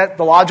wall. Is that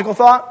the logical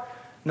thought?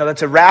 No,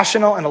 that's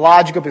irrational and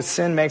illogical because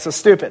sin makes us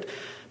stupid.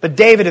 But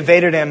David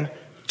evaded him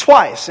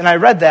twice. And I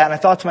read that and I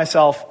thought to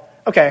myself,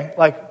 okay,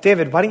 like,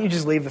 David, why didn't you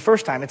just leave the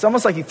first time? It's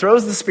almost like he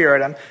throws the spear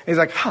at him. And he's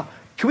like,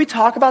 can we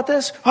talk about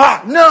this?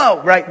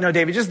 No, right? No,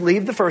 David, just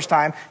leave the first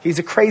time. He's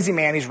a crazy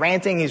man. He's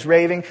ranting. He's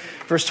raving.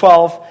 Verse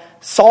 12.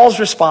 Saul's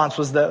response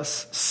was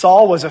this.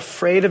 Saul was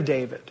afraid of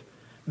David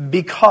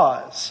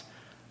because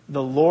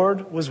the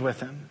Lord was with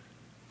him,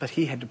 but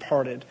he had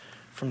departed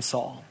from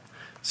Saul.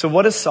 So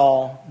what does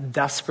Saul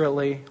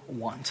desperately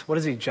want? What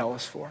is he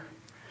jealous for?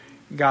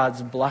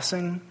 God's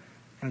blessing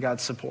and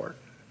God's support.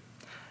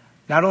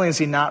 Not only has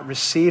he not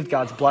received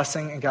God's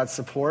blessing and God's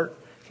support,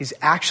 he's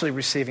actually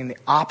receiving the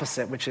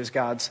opposite, which is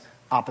God's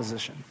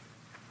opposition.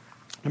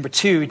 Number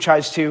 2, he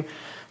tries to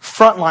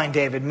frontline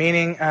David,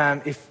 meaning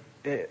if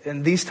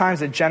in these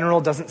times, the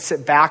general doesn't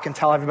sit back and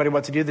tell everybody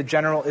what to do. The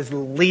general is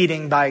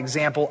leading by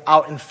example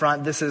out in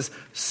front. This is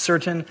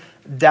certain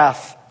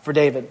death for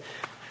David.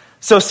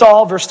 So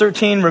Saul, verse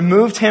 13,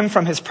 removed him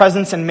from his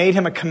presence and made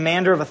him a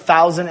commander of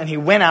 1,000. And he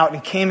went out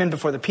and came in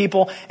before the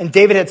people. And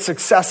David had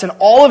success in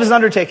all of his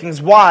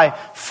undertakings. Why?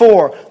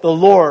 For the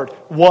Lord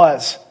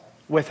was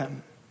with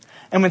him.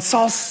 And when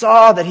Saul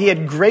saw that he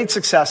had great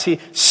success, he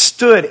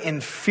stood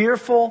in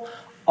fearful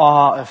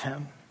awe of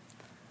him.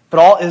 But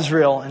all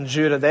Israel and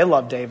Judah, they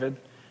loved David,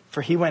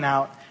 for he went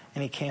out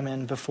and he came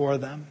in before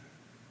them.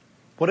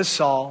 What does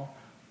Saul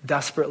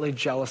desperately,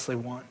 jealously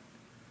want?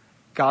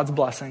 God's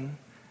blessing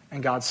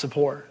and God's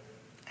support.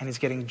 And he's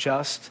getting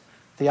just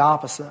the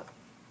opposite.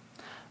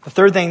 The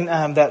third thing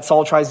that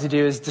Saul tries to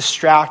do is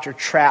distract or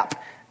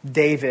trap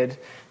David.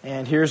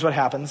 And here's what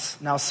happens.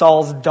 Now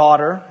Saul's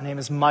daughter, her name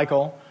is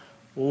Michal,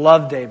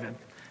 loved David.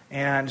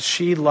 And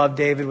she loved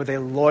David with a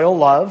loyal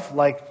love,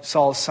 like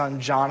Saul's son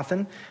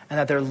Jonathan, and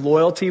that their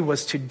loyalty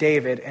was to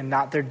David and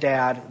not their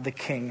dad, the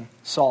king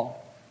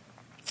Saul.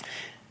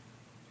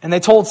 And they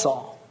told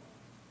Saul,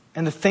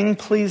 and the thing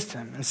pleased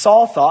him. And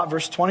Saul thought,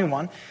 verse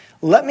 21,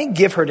 let me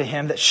give her to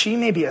him that she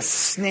may be a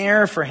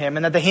snare for him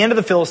and that the hand of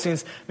the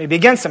Philistines may be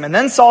against him. And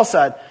then Saul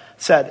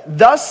said,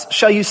 thus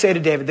shall you say to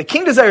David, the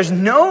king desires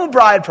no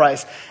bride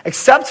price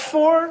except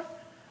for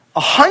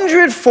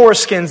 100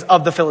 foreskins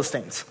of the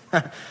Philistines.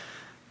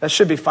 That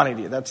should be funny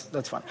to you.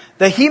 That's fun.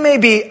 That he may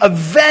be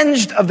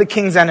avenged of the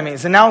king's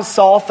enemies. And now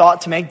Saul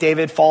thought to make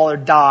David fall or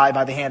die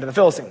by the hand of the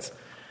Philistines.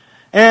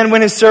 And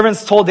when his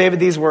servants told David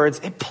these words,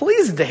 it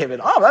pleased David.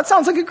 Oh, that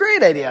sounds like a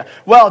great idea.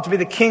 Well, to be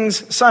the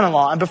king's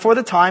son-in-law. And before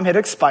the time had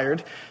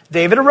expired,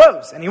 David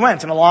arose and he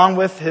went, and along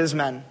with his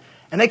men.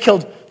 And they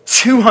killed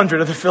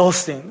 200 of the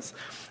Philistines.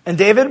 And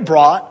David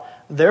brought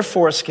their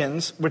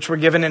foreskins, which were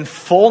given in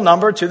full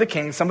number to the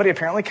king. Somebody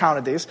apparently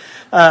counted these.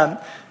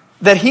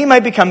 That he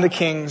might become the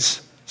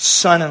king's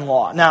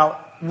son-in-law.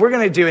 Now, we're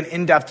going to do an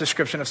in-depth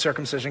description of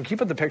circumcision. Can you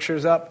put the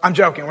pictures up? I'm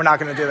joking. We're not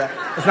going to do that.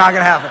 It's not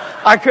going to happen.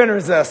 I couldn't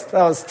resist.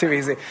 That was too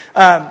easy.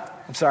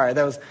 I'm sorry.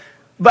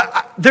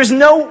 But there's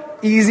no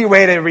easy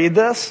way to read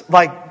this.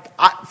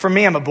 For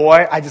me, I'm a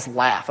boy. I just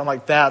laugh. I'm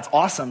like, that's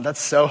awesome.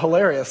 That's so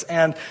hilarious.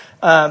 And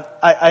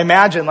I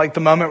imagine the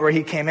moment where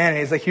he came in and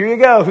he's like, here you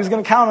go. Who's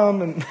going to count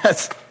them?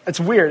 And it's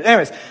weird.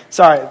 Anyways,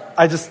 sorry.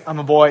 I'm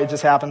a boy. It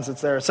just happens.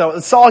 It's there. So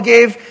Saul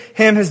gave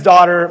him his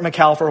daughter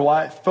Michal for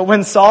wife. But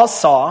when Saul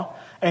saw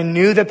and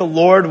knew that the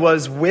Lord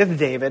was with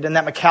David and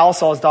that Michal,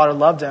 Saul's daughter,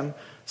 loved him,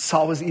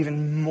 Saul was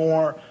even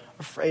more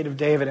afraid of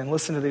David. And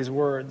listen to these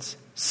words.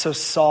 So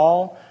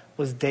Saul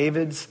was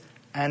David's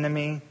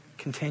enemy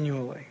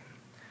continually.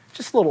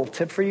 Just a little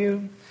tip for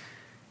you.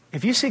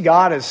 If you see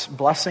God as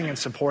blessing and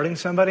supporting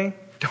somebody,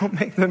 don't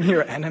make them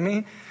your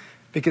enemy.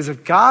 Because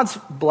if God's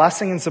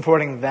blessing and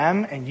supporting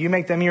them and you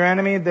make them your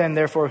enemy, then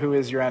therefore who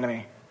is your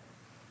enemy?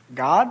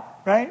 God,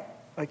 right?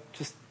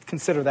 Just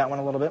consider that one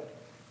a little bit.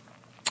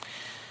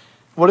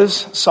 What does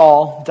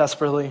Saul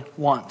desperately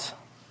want?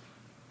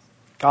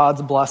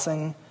 God's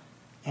blessing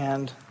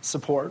and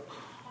support.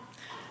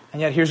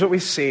 And yet here's what we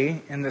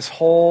see in this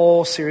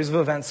whole series of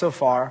events so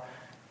far.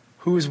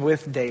 Who's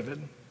with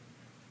David?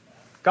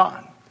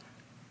 God.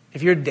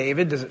 If you're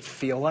David, does it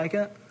feel like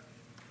it?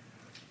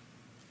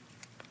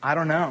 I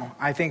don't know.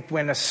 I think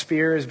when a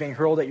spear is being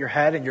hurled at your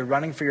head and you're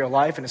running for your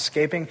life and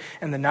escaping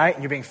in the night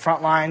and you're being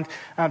frontlined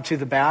to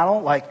the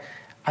battle,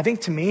 I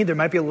think to me there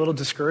might be a little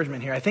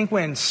discouragement here. I think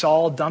when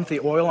Saul dumped the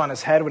oil on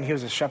his head when he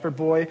was a shepherd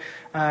boy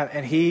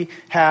and he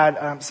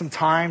had some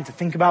time to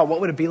think about what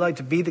would it be like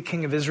to be the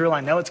king of Israel.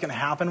 I know it's going to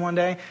happen one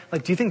day.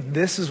 Do you think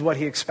this is what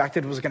he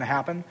expected was going to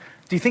happen?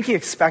 Do you think he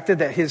expected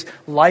that his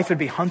life would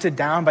be hunted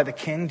down by the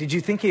king? Did you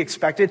think he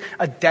expected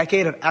a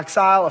decade of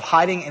exile, of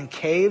hiding in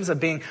caves, of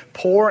being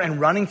poor and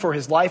running for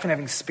his life and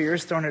having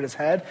spears thrown at his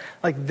head?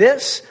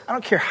 This, I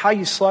don't care how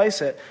you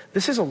slice it,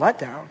 this is a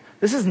letdown.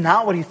 This is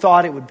not what he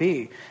thought it would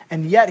be.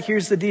 And yet,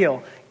 here's the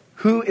deal.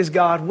 Who is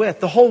God with?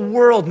 The whole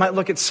world might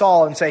look at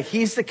Saul and say,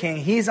 he's the king,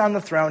 he's on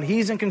the throne,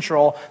 he's in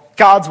control,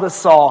 God's with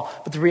Saul.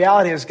 But the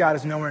reality is God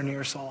is nowhere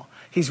near Saul.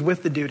 He's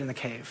with the dude in the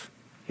cave.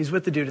 He's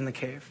with the dude in the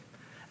cave.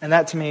 And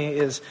that to me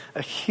is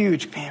a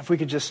huge, if we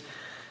could just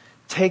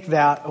take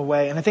that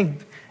away. And I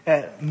think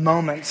at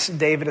moments,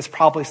 David is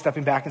probably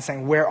stepping back and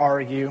saying, where are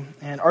you?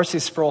 And R.C.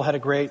 Sproul had a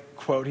great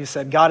quote. He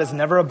said, God is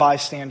never a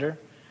bystander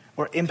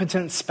or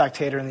impotent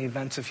spectator in the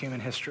events of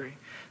human history.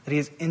 That he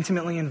is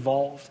intimately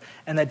involved.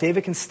 And that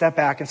David can step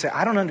back and say,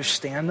 I don't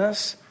understand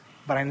this,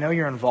 but I know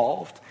you're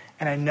involved.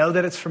 And I know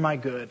that it's for my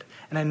good.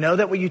 And I know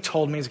that what you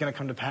told me is going to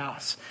come to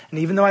pass. And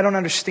even though I don't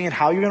understand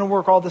how you're going to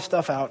work all this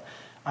stuff out,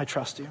 I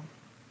trust you.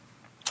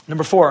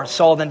 Number 4,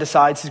 Saul then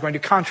decides he's going to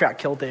contract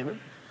kill David.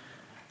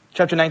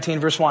 Chapter 19,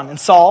 verse 1. And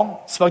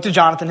Saul spoke to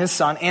Jonathan, his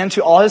son, and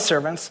to all his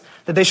servants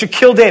that they should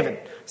kill David.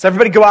 So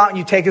everybody go out and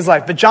you take his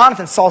life. But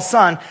Jonathan, Saul's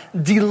son,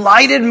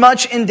 delighted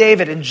much in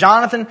David. And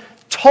Jonathan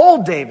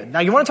told David. Now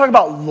you want to talk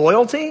about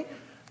loyalty?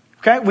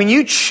 Okay? When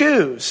you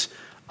choose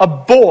a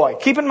boy,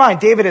 keep in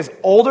mind, Jonathan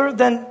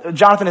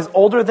is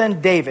older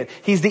than David.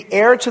 He's the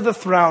heir to the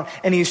throne,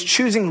 and he's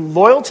choosing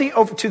loyalty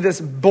to this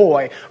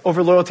boy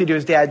over loyalty to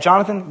his dad.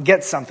 Jonathan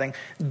gets something.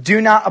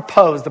 Do not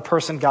oppose the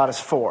person God is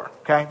for.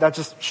 Okay? That's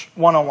just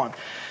 101.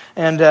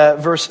 And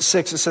verse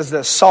 6, it says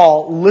this,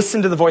 Saul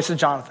listened to the voice of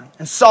Jonathan,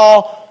 and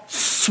Saul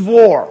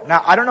swore.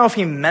 Now, I don't know if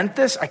he meant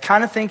this. I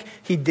kind of think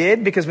he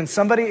did, because when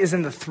somebody is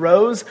in the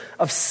throes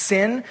of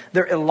sin,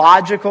 they're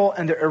illogical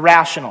and they're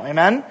irrational.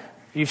 Amen?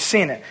 You've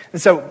seen it.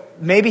 And so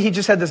maybe he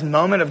just had this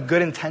moment of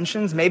good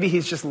intentions. Maybe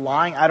he's just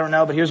lying. I don't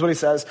know. But here's what he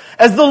says.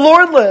 As the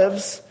Lord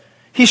lives,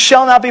 he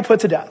shall not be put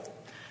to death.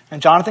 And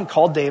Jonathan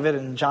called David,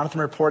 and Jonathan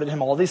reported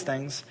him all these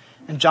things.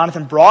 And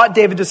Jonathan brought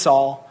David to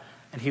Saul,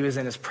 and he was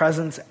in his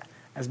presence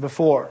as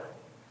before.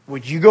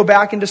 Would you go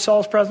back into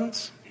Saul's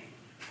presence?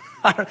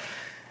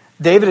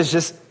 David is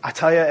just, I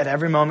tell you, at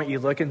every moment you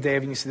look at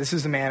David and you say, this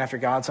is a man after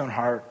God's own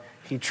heart.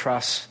 He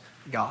trusts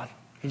God.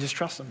 He just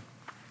trusts him.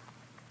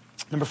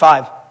 Number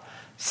 5.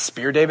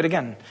 Spear David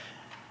again.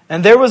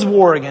 And there was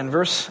war again,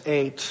 verse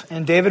 8.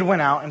 And David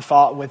went out and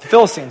fought with the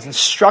Philistines and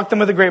struck them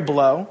with a great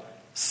blow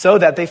so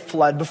that they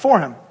fled before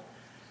him.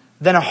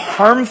 Then a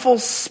harmful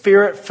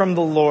spirit from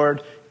the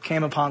Lord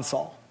came upon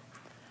Saul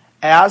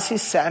as he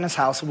sat in his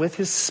house with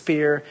his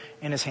spear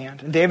in his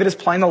hand. And David is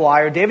playing the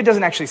lyre. David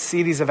doesn't actually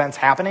see these events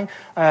happening.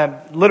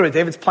 Literally,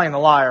 David's playing the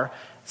lyre.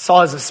 Saul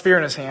has a spear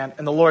in his hand,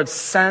 and the Lord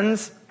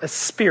sends a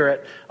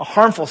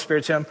harmful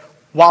spirit to him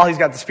while he's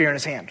got the spear in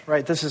his hand.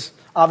 Right? This is,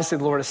 obviously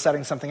the Lord is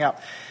setting something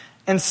up.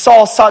 And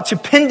Saul sought to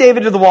pin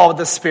David to the wall with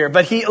the spear,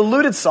 but he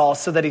eluded Saul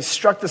so that he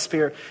struck the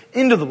spear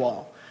into the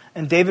wall.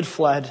 And David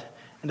fled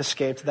and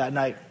escaped that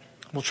night.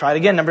 We'll try it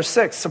again. Number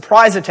 6,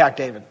 surprise attack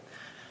David.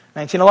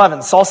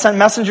 19:11, Saul sent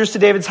messengers to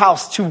David's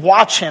house to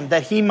watch him,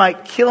 that he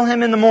might kill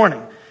him in the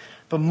morning.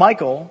 But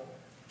Michal,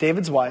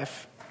 David's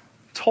wife,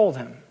 told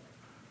him,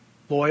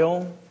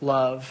 loyal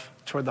love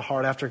toward the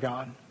heart after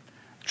God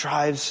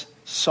drives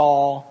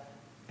Saul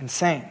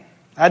insane.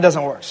 That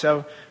doesn't work.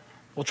 So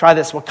we'll try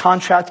this. We'll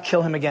contract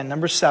kill him again.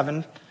 Number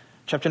 7,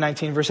 chapter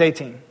 19, verse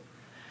 18.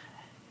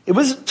 It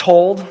was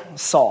told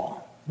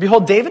Saul,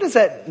 behold, David is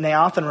at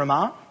Naioth and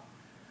Ramah.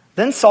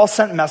 Then Saul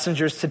sent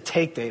messengers to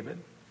take David.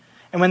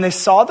 And when they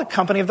saw the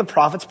company of the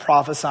prophets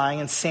prophesying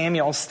and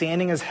Samuel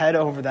standing his head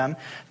over them,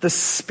 the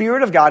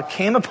Spirit of God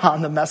came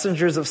upon the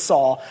messengers of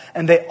Saul,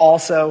 and they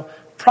also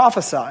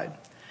prophesied.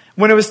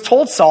 When it was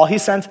told Saul, he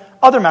sent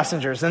other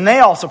messengers, and they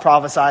also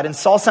prophesied. And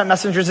Saul sent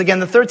messengers again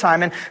the third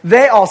time, and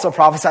they also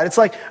prophesied. It's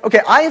like,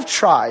 okay, I have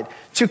tried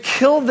to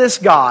kill this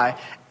guy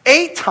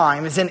 8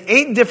 times in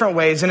 8 different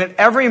ways, and at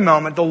every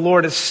moment the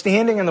Lord is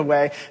standing in the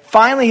way.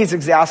 Finally, he's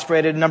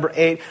exasperated. Number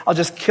 8, I'll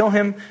just kill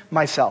him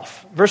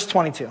myself. Verse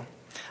 22.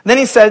 Then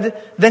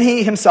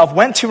he himself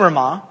went to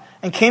Ramah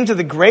and came to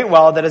the great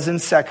well that is in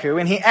Seku,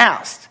 and he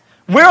asked,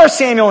 where are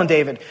Samuel and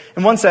David?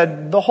 And one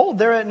said, behold,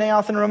 they're at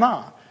Naioth and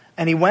Ramah.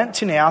 And he went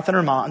to Naioth and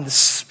Ramah, and the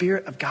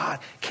Spirit of God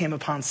came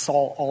upon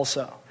Saul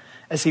also.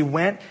 As he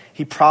went,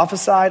 he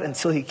prophesied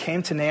until he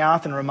came to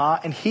Naioth and Ramah,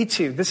 and he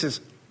too, this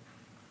is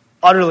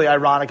utterly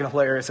ironic and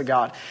hilarious of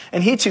God,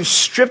 and he too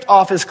stripped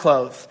off his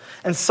clothes.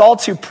 And Saul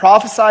too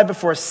prophesied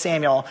before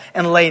Samuel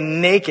and lay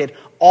naked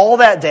all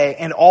that day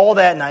and all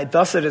that night.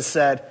 Thus it is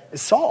said,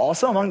 is Saul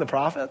also among the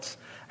prophets?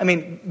 I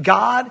mean,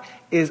 God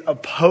is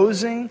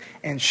opposing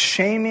and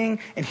shaming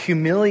and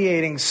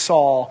humiliating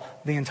Saul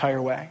the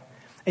entire way.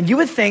 And you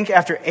would think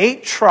after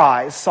 8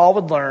 tries, Saul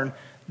would learn,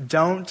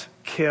 don't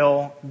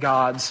kill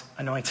God's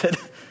anointed.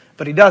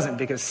 But he doesn't,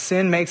 because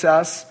sin makes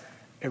us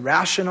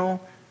irrational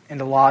and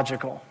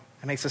illogical.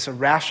 It makes us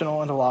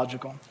irrational and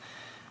illogical.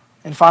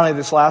 And finally,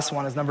 this last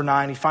one is number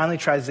 9. He finally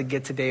tries to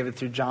get to David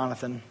through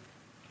Jonathan.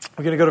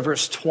 We're going to go to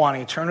verse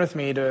 20. Turn with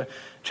me to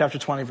chapter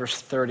 20,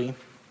 verse 30. And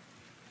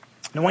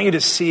I want you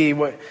to see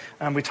what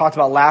we talked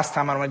about last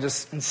time. I want to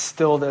just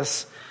instill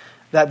this,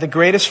 that the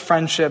greatest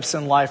friendships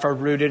in life are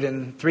rooted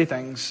in 3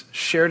 things: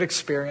 shared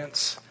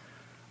experience,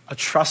 a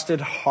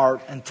trusted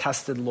heart, and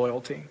tested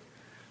loyalty.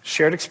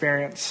 Shared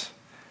experience,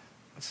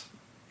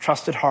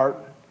 trusted heart,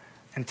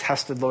 and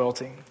tested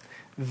loyalty.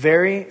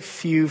 Very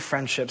few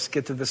friendships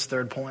get to this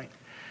third point,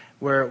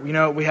 where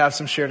we have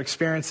some shared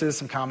experiences,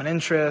 some common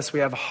interests.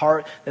 We have a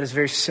heart that is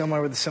very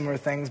similar with similar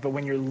things. But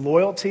when your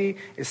loyalty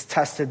is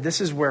tested,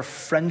 this is where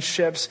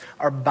friendships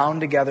are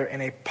bound together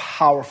in a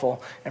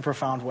powerful and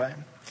profound way.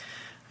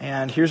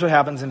 And here's what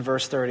happens in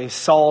verse 30.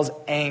 Saul's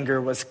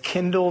anger was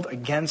kindled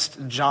against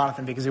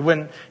Jonathan because he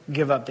wouldn't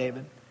give up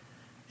David.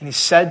 And he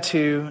said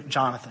to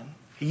Jonathan,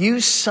 you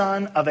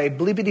son of a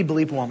bleepity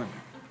bleep woman,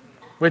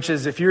 which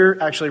is, if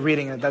you're actually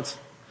reading it, that's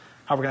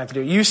how we're going to have to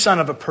do it. You son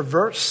of a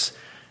perverse,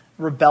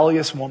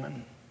 rebellious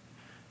woman.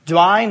 Do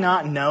I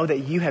not know that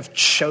you have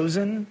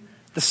chosen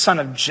the son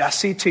of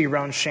Jesse to your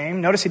own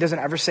shame? Notice he doesn't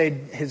ever say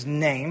his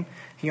name.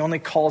 He only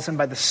calls him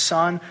by the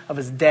son of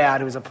his dad,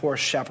 who is a poor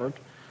shepherd.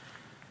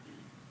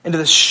 Into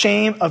the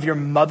shame of your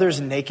mother's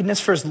nakedness.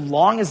 For as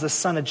long as the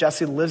son of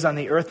Jesse lives on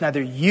the earth,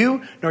 neither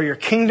you nor your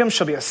kingdom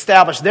shall be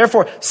established.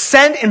 Therefore,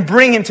 send and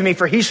bring him to me,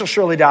 for he shall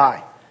surely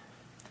die.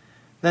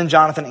 Then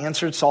Jonathan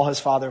answered Saul his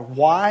father,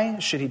 why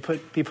should he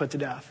be put to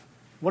death?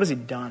 What has he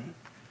done?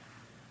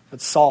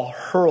 But Saul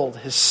hurled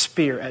his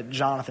spear at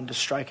Jonathan to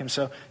strike him.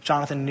 So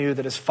Jonathan knew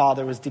that his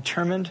father was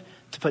determined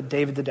to put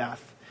David to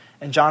death.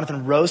 And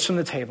Jonathan rose from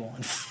the table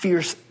in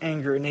fierce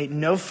anger and ate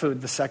no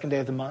food the 2nd day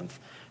of the month,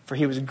 for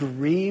he was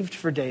grieved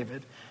for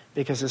David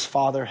because his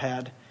father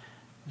had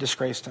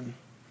disgraced him.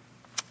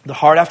 The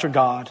heart after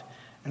God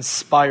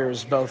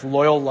inspires both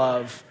loyal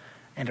love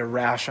and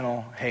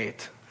irrational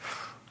hate.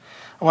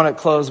 I want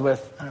to close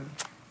with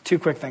 2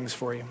 quick things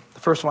for you. The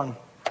first one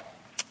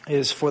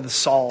is for the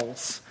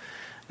Sauls.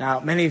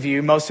 Now, many of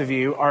you, most of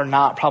you, are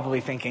not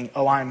probably thinking,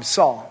 oh, I'm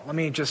Saul. Let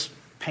me just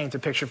paint a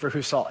picture for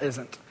who Saul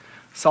isn't.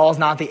 Saul is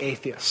not the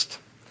atheist.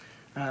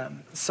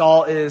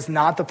 Saul is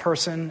not the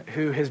person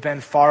who has been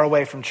far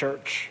away from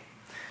church.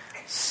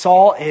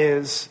 Saul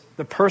is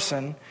the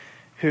person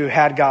who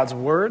had God's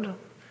word,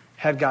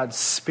 had God's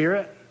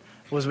spirit,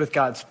 was with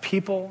God's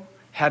people,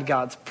 had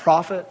God's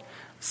prophet.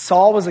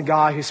 Saul was a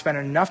guy who spent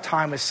enough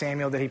time with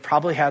Samuel that he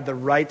probably had the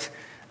right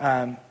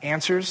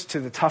answers to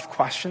the tough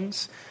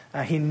questions.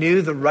 He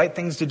knew the right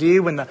things to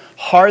do. When the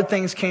hard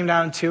things came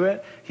down to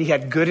it, he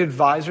had good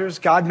advisors.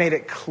 God made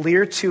it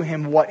clear to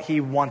him what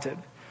he wanted.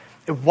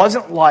 It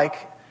wasn't like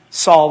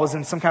Saul was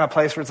in some kind of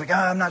place where it's like,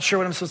 I'm not sure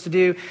what I'm supposed to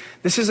do.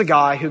 This is a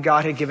guy who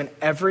God had given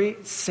every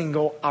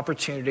single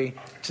opportunity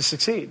to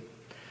succeed.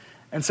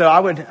 And so I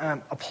would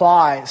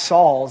apply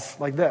Saul's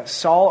like this.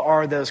 Saul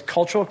are those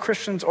cultural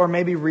Christians or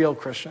maybe real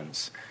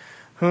Christians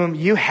whom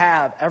you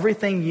have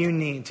everything you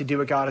need to do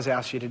what God has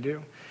asked you to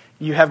do.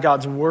 You have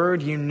God's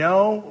word. You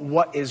know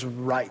what is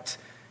right.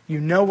 You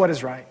know what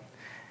is right.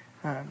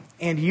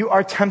 And you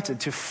are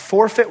tempted to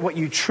forfeit what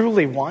you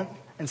truly want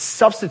and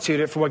substitute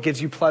it for what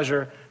gives you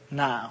pleasure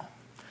now.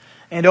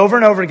 And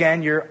over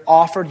again, you're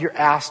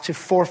asked to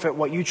forfeit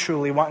what you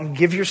truly want and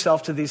give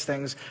yourself to these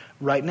things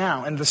right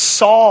now. And the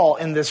Saul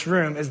in this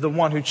room is the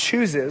one who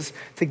chooses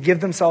to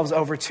give themselves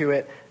over to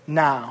it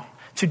now,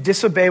 to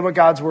disobey what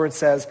God's word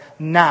says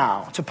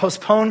now, to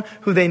postpone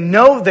who they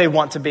know they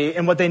want to be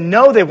and what they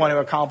know they want to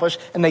accomplish,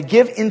 and they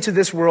give into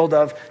this world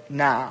of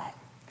now.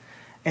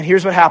 And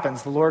here's what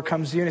happens. The Lord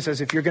comes to you and he says,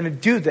 if you're going to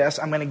do this,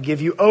 I'm going to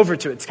give you over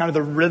to it. It's kind of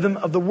the rhythm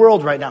of the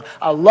world right now.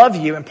 I love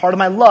you, and part of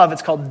my love,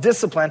 it's called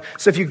discipline.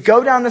 So if you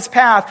go down this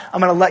path, I'm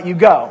going to let you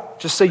go,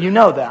 just so you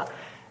know that.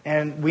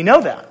 And we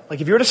know that. Like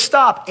if you were to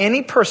stop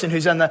any person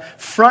who's on the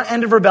front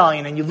end of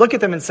rebellion and you look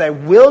at them and say,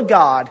 will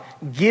God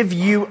give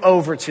you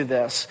over to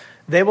this?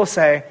 They will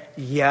say,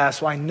 yes,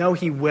 well, I know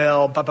he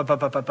will, but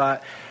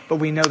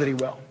we know that he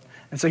will.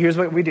 And so here's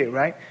what we do,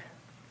 right?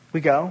 We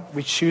go,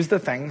 we choose the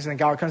things, and then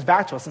God comes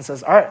back to us and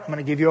says, all right, I'm going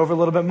to give you over a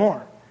little bit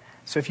more.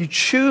 So if you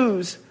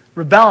choose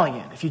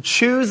rebellion, if you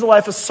choose the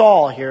life of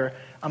Saul here,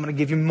 I'm going to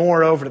give you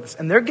more over to this.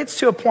 And there gets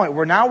to a point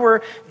where now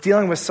we're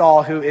dealing with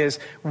Saul, who is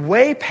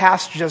way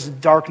past just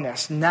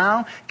darkness.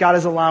 Now God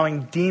is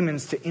allowing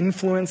demons to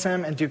influence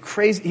him and do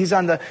crazy. He's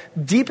on the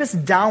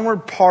deepest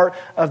downward part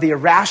of the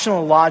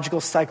irrational, illogical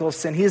cycle of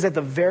sin. He is at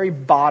the very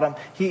bottom.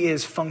 He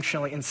is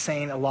functionally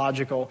insane,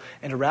 illogical,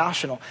 and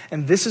irrational.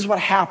 And this is what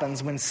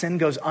happens when sin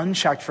goes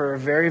unchecked for a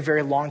very,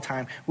 very long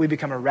time. We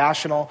become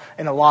irrational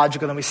and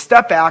illogical. Then we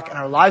step back and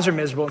our lives are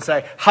miserable and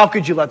say, how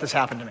could you let this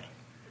happen to me?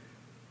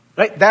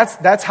 Right?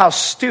 That's how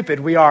stupid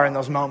we are in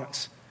those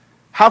moments.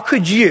 How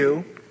could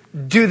you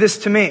do this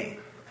to me?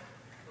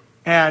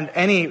 And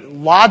any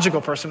logical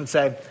person would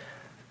say,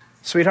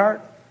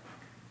 sweetheart,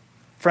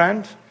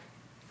 friend,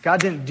 God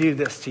didn't do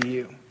this to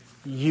you.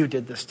 You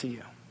did this to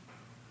you.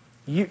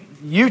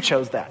 You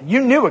chose that.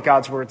 You knew what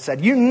God's word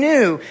said. You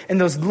knew in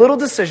those little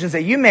decisions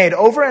that you made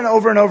over and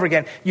over and over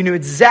again, you knew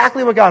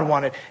exactly what God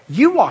wanted.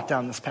 You walked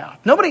down this path.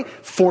 Nobody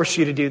forced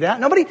you to do that.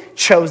 Nobody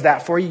chose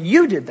that for you.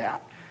 You did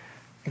that.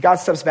 And God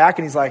steps back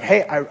and he's like,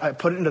 hey, I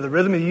put it into the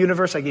rhythm of the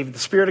universe. I gave you the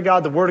Spirit of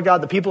God, the Word of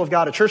God, the people of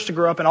God, a church to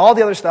grow up, and all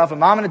the other stuff, a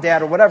mom and a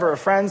dad or whatever, or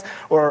friends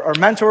or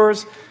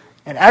mentors.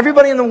 And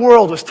everybody in the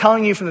world was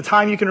telling you from the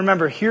time you can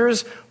remember,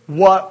 here's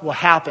what will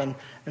happen.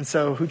 And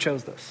so who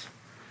chose this?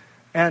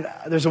 And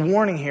there's a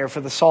warning here for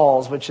the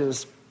Sauls, which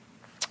is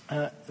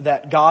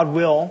that God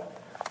will,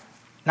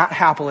 not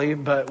happily,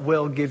 but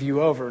will give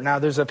you over. Now,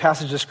 there's a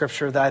passage of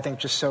Scripture that I think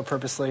just so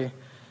purposely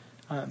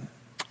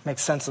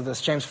makes sense of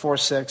this. James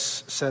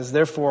 4:6 says,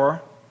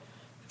 therefore,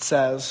 it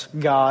says,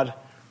 God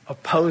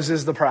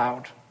opposes the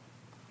proud.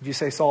 Would you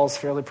say Saul is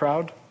fairly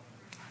proud?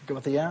 Go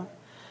with the yeah.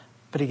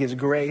 But he gives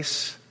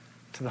grace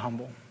to the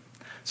humble.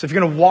 So if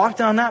you're going to walk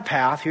down that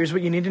path, here's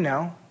what you need to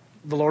know.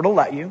 The Lord will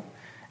let you,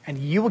 and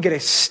you will get a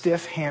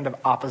stiff hand of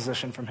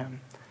opposition from him.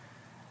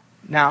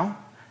 Now,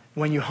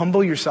 when you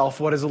humble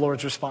yourself, what is the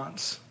Lord's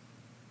response?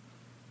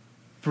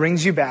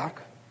 Brings you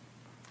back,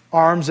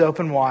 arms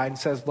open wide,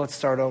 says, let's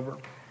start over.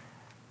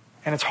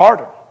 And it's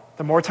harder.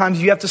 The more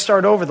times you have to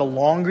start over, the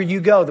longer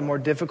you go, the more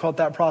difficult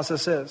that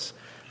process is.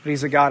 But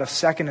he's a God of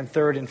second and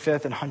third and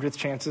fifth and 100th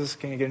chances.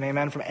 Can you get an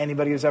amen from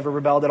anybody who's ever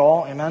rebelled at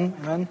all? Amen?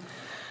 Amen?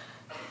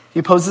 He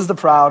opposes the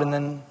proud and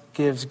then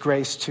gives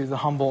grace to the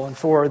humble. And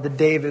for the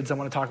Davids, I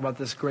want to talk about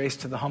this grace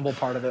to the humble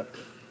part of it.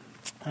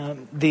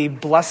 The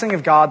blessing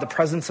of God, the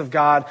presence of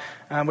God,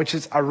 which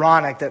is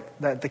ironic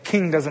that the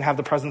king doesn't have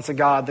the presence of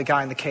God, the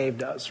guy in the cave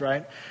does,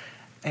 right?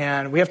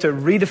 And we have to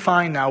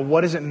redefine now,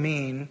 what does it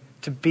mean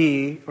to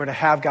be or to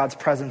have God's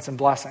presence and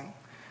blessing?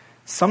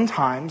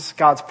 Sometimes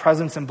God's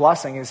presence and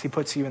blessing is he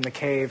puts you in the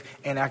cave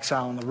in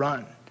exile on the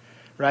run,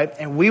 right?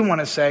 And we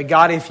want to say,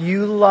 God, if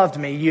you loved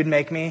me, you'd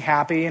make me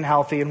happy and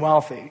healthy and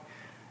wealthy.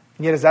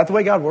 And yet, is that the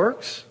way God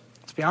works?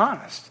 Let's be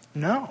honest.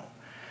 No.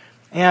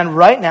 And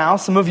right now,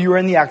 some of you are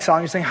in the exile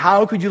and you're saying,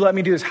 how could you let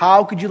me do this?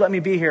 How could you let me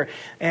be here?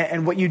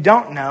 And what you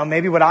don't know,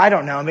 maybe what I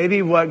don't know,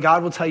 maybe what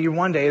God will tell you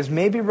one day is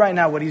maybe right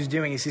now what he's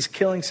doing is he's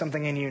killing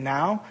something in you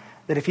now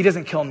that if he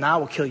doesn't kill now,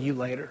 will kill you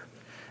later.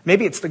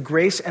 Maybe it's the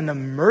grace and the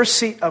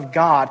mercy of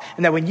God,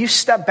 and that when you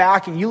step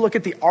back and you look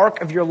at the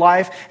arc of your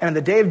life, and on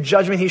the day of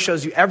judgment, he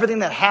shows you everything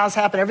that has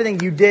happened, everything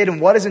you did, and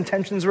what his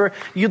intentions were,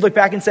 you'd look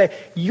back and say,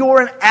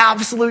 you're an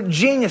absolute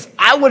genius.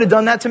 I would have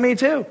done that to me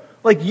too.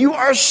 Like, you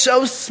are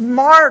so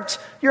smart.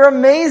 You're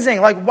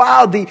amazing. Like,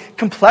 wow, the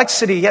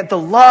complexity, yet the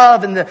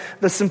love and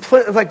the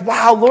simplicity. Like,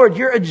 wow, Lord,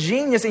 you're a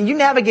genius. And you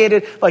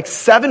navigated like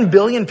 7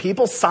 billion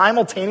people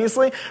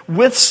simultaneously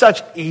with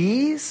such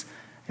ease.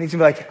 And he's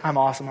going to be like, I'm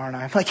awesome, aren't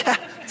I? I'm like, yeah,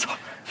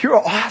 you're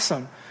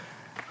awesome.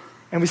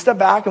 And we step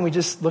back and we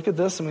just look at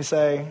this and we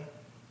say,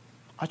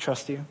 I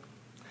trust you.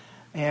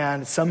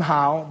 And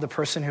somehow the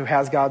person who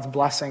has God's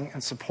blessing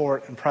and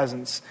support and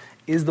presence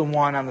is the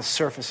one on the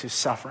surface who's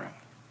suffering.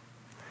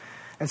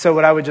 And so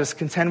what I would just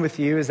contend with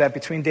you is that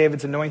between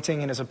David's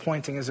anointing and his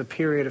appointing is a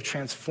period of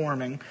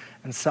transforming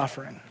and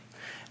suffering.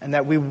 and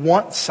that we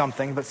want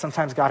something, but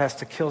sometimes God has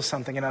to kill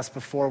something in us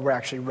before we're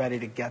actually ready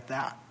to get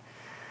that.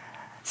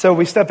 So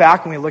we step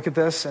back and we look at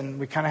this, and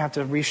we kind of have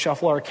to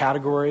reshuffle our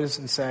categories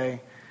and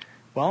say,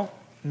 well,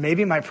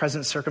 maybe my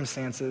present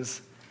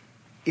circumstances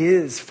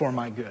is for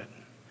my good.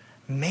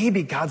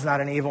 Maybe God's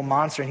not an evil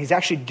monster, and he's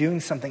actually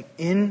doing something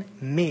in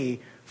me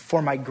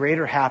for my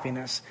greater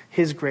happiness,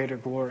 his greater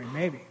glory,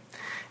 maybe.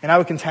 And I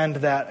would contend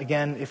that,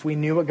 again, if we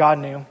knew what God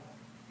knew,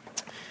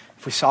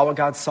 if we saw what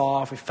God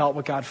saw, if we felt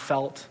what God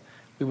felt,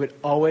 we would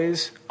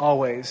always,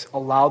 always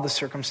allow the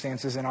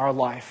circumstances in our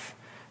life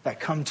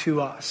that come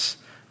to us.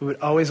 We would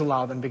always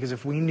allow them, because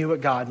if we knew what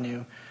God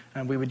knew,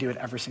 we would do it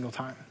every single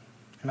time.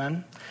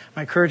 Amen?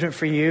 My encouragement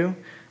for you,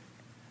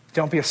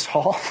 don't be a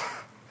Saul,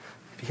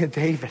 be a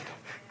David.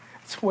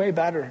 It's way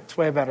better. It's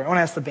way better. I want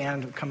to ask the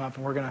band to come up,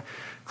 and we're going to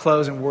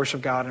close and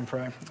worship God and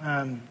pray.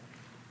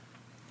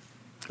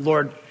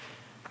 Lord,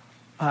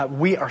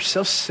 we are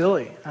so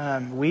silly.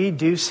 We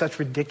do such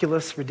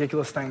ridiculous,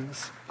 ridiculous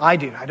things. I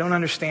do. I don't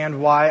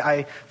understand why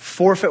I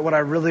forfeit what I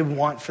really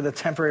want for the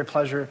temporary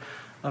pleasure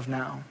of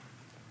now.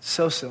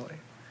 So silly.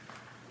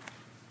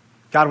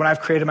 God, when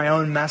I've created my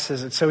own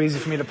messes, it's so easy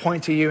for me to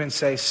point to you and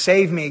say,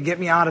 save me, get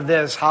me out of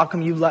this. How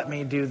come you let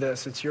me do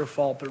this? It's your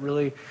fault. But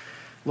really,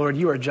 Lord,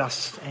 you are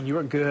just, and you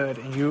are good,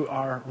 and you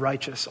are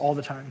righteous all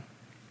the time.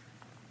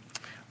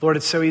 Lord,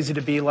 it's so easy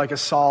to be like a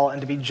Saul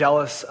and to be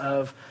jealous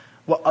of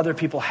what other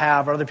people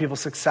have, or other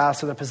people's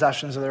success, or their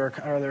possessions, or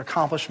their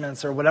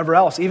accomplishments, or whatever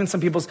else. Even some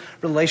people's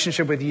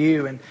relationship with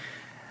you.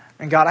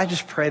 And God, I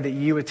just pray that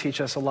you would teach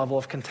us a level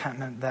of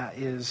contentment that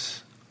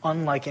is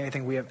unlike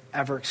anything we have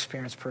ever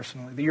experienced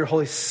personally. That your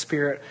Holy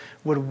Spirit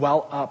would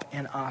well up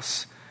in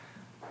us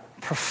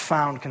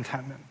profound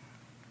contentment.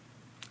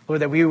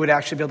 Lord, that we would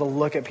actually be able to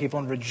look at people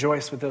and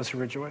rejoice with those who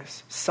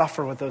rejoice,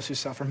 suffer with those who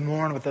suffer,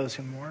 mourn with those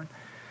who mourn.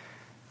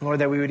 Lord,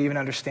 that we would even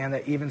understand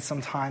that even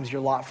sometimes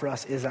your lot for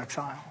us is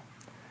exile.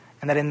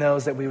 And that in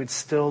those that we would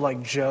still,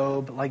 like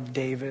Job, like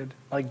David,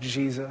 like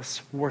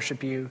Jesus,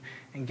 worship you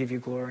and give you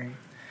glory.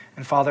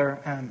 And Father,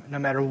 no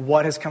matter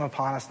what has come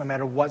upon us, no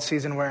matter what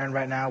season we're in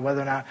right now,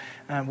 whether or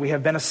not we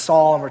have been a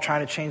Saul and we're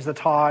trying to change the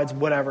tides,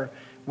 whatever,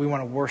 we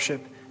want to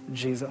worship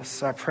Jesus.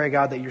 So I pray,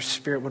 God, that your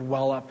Spirit would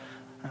well up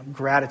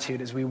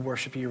gratitude as we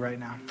worship you right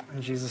now.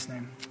 In Jesus'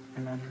 name,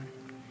 amen.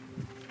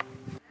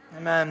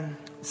 Amen.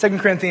 2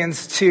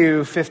 Corinthians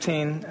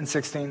 2:15 and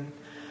 16.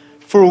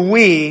 For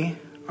we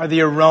are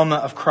the aroma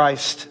of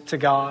Christ to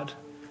God,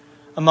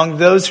 among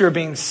those who are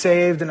being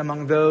saved and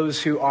among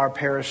those who are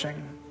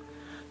perishing.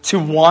 To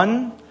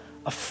one,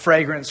 a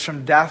fragrance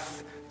from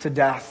death to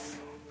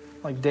death,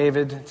 like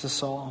David to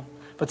Saul.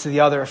 But to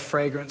the other, a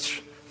fragrance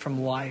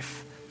from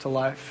life to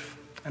life.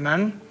 Amen?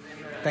 Amen.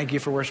 Thank you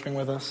for worshiping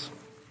with us.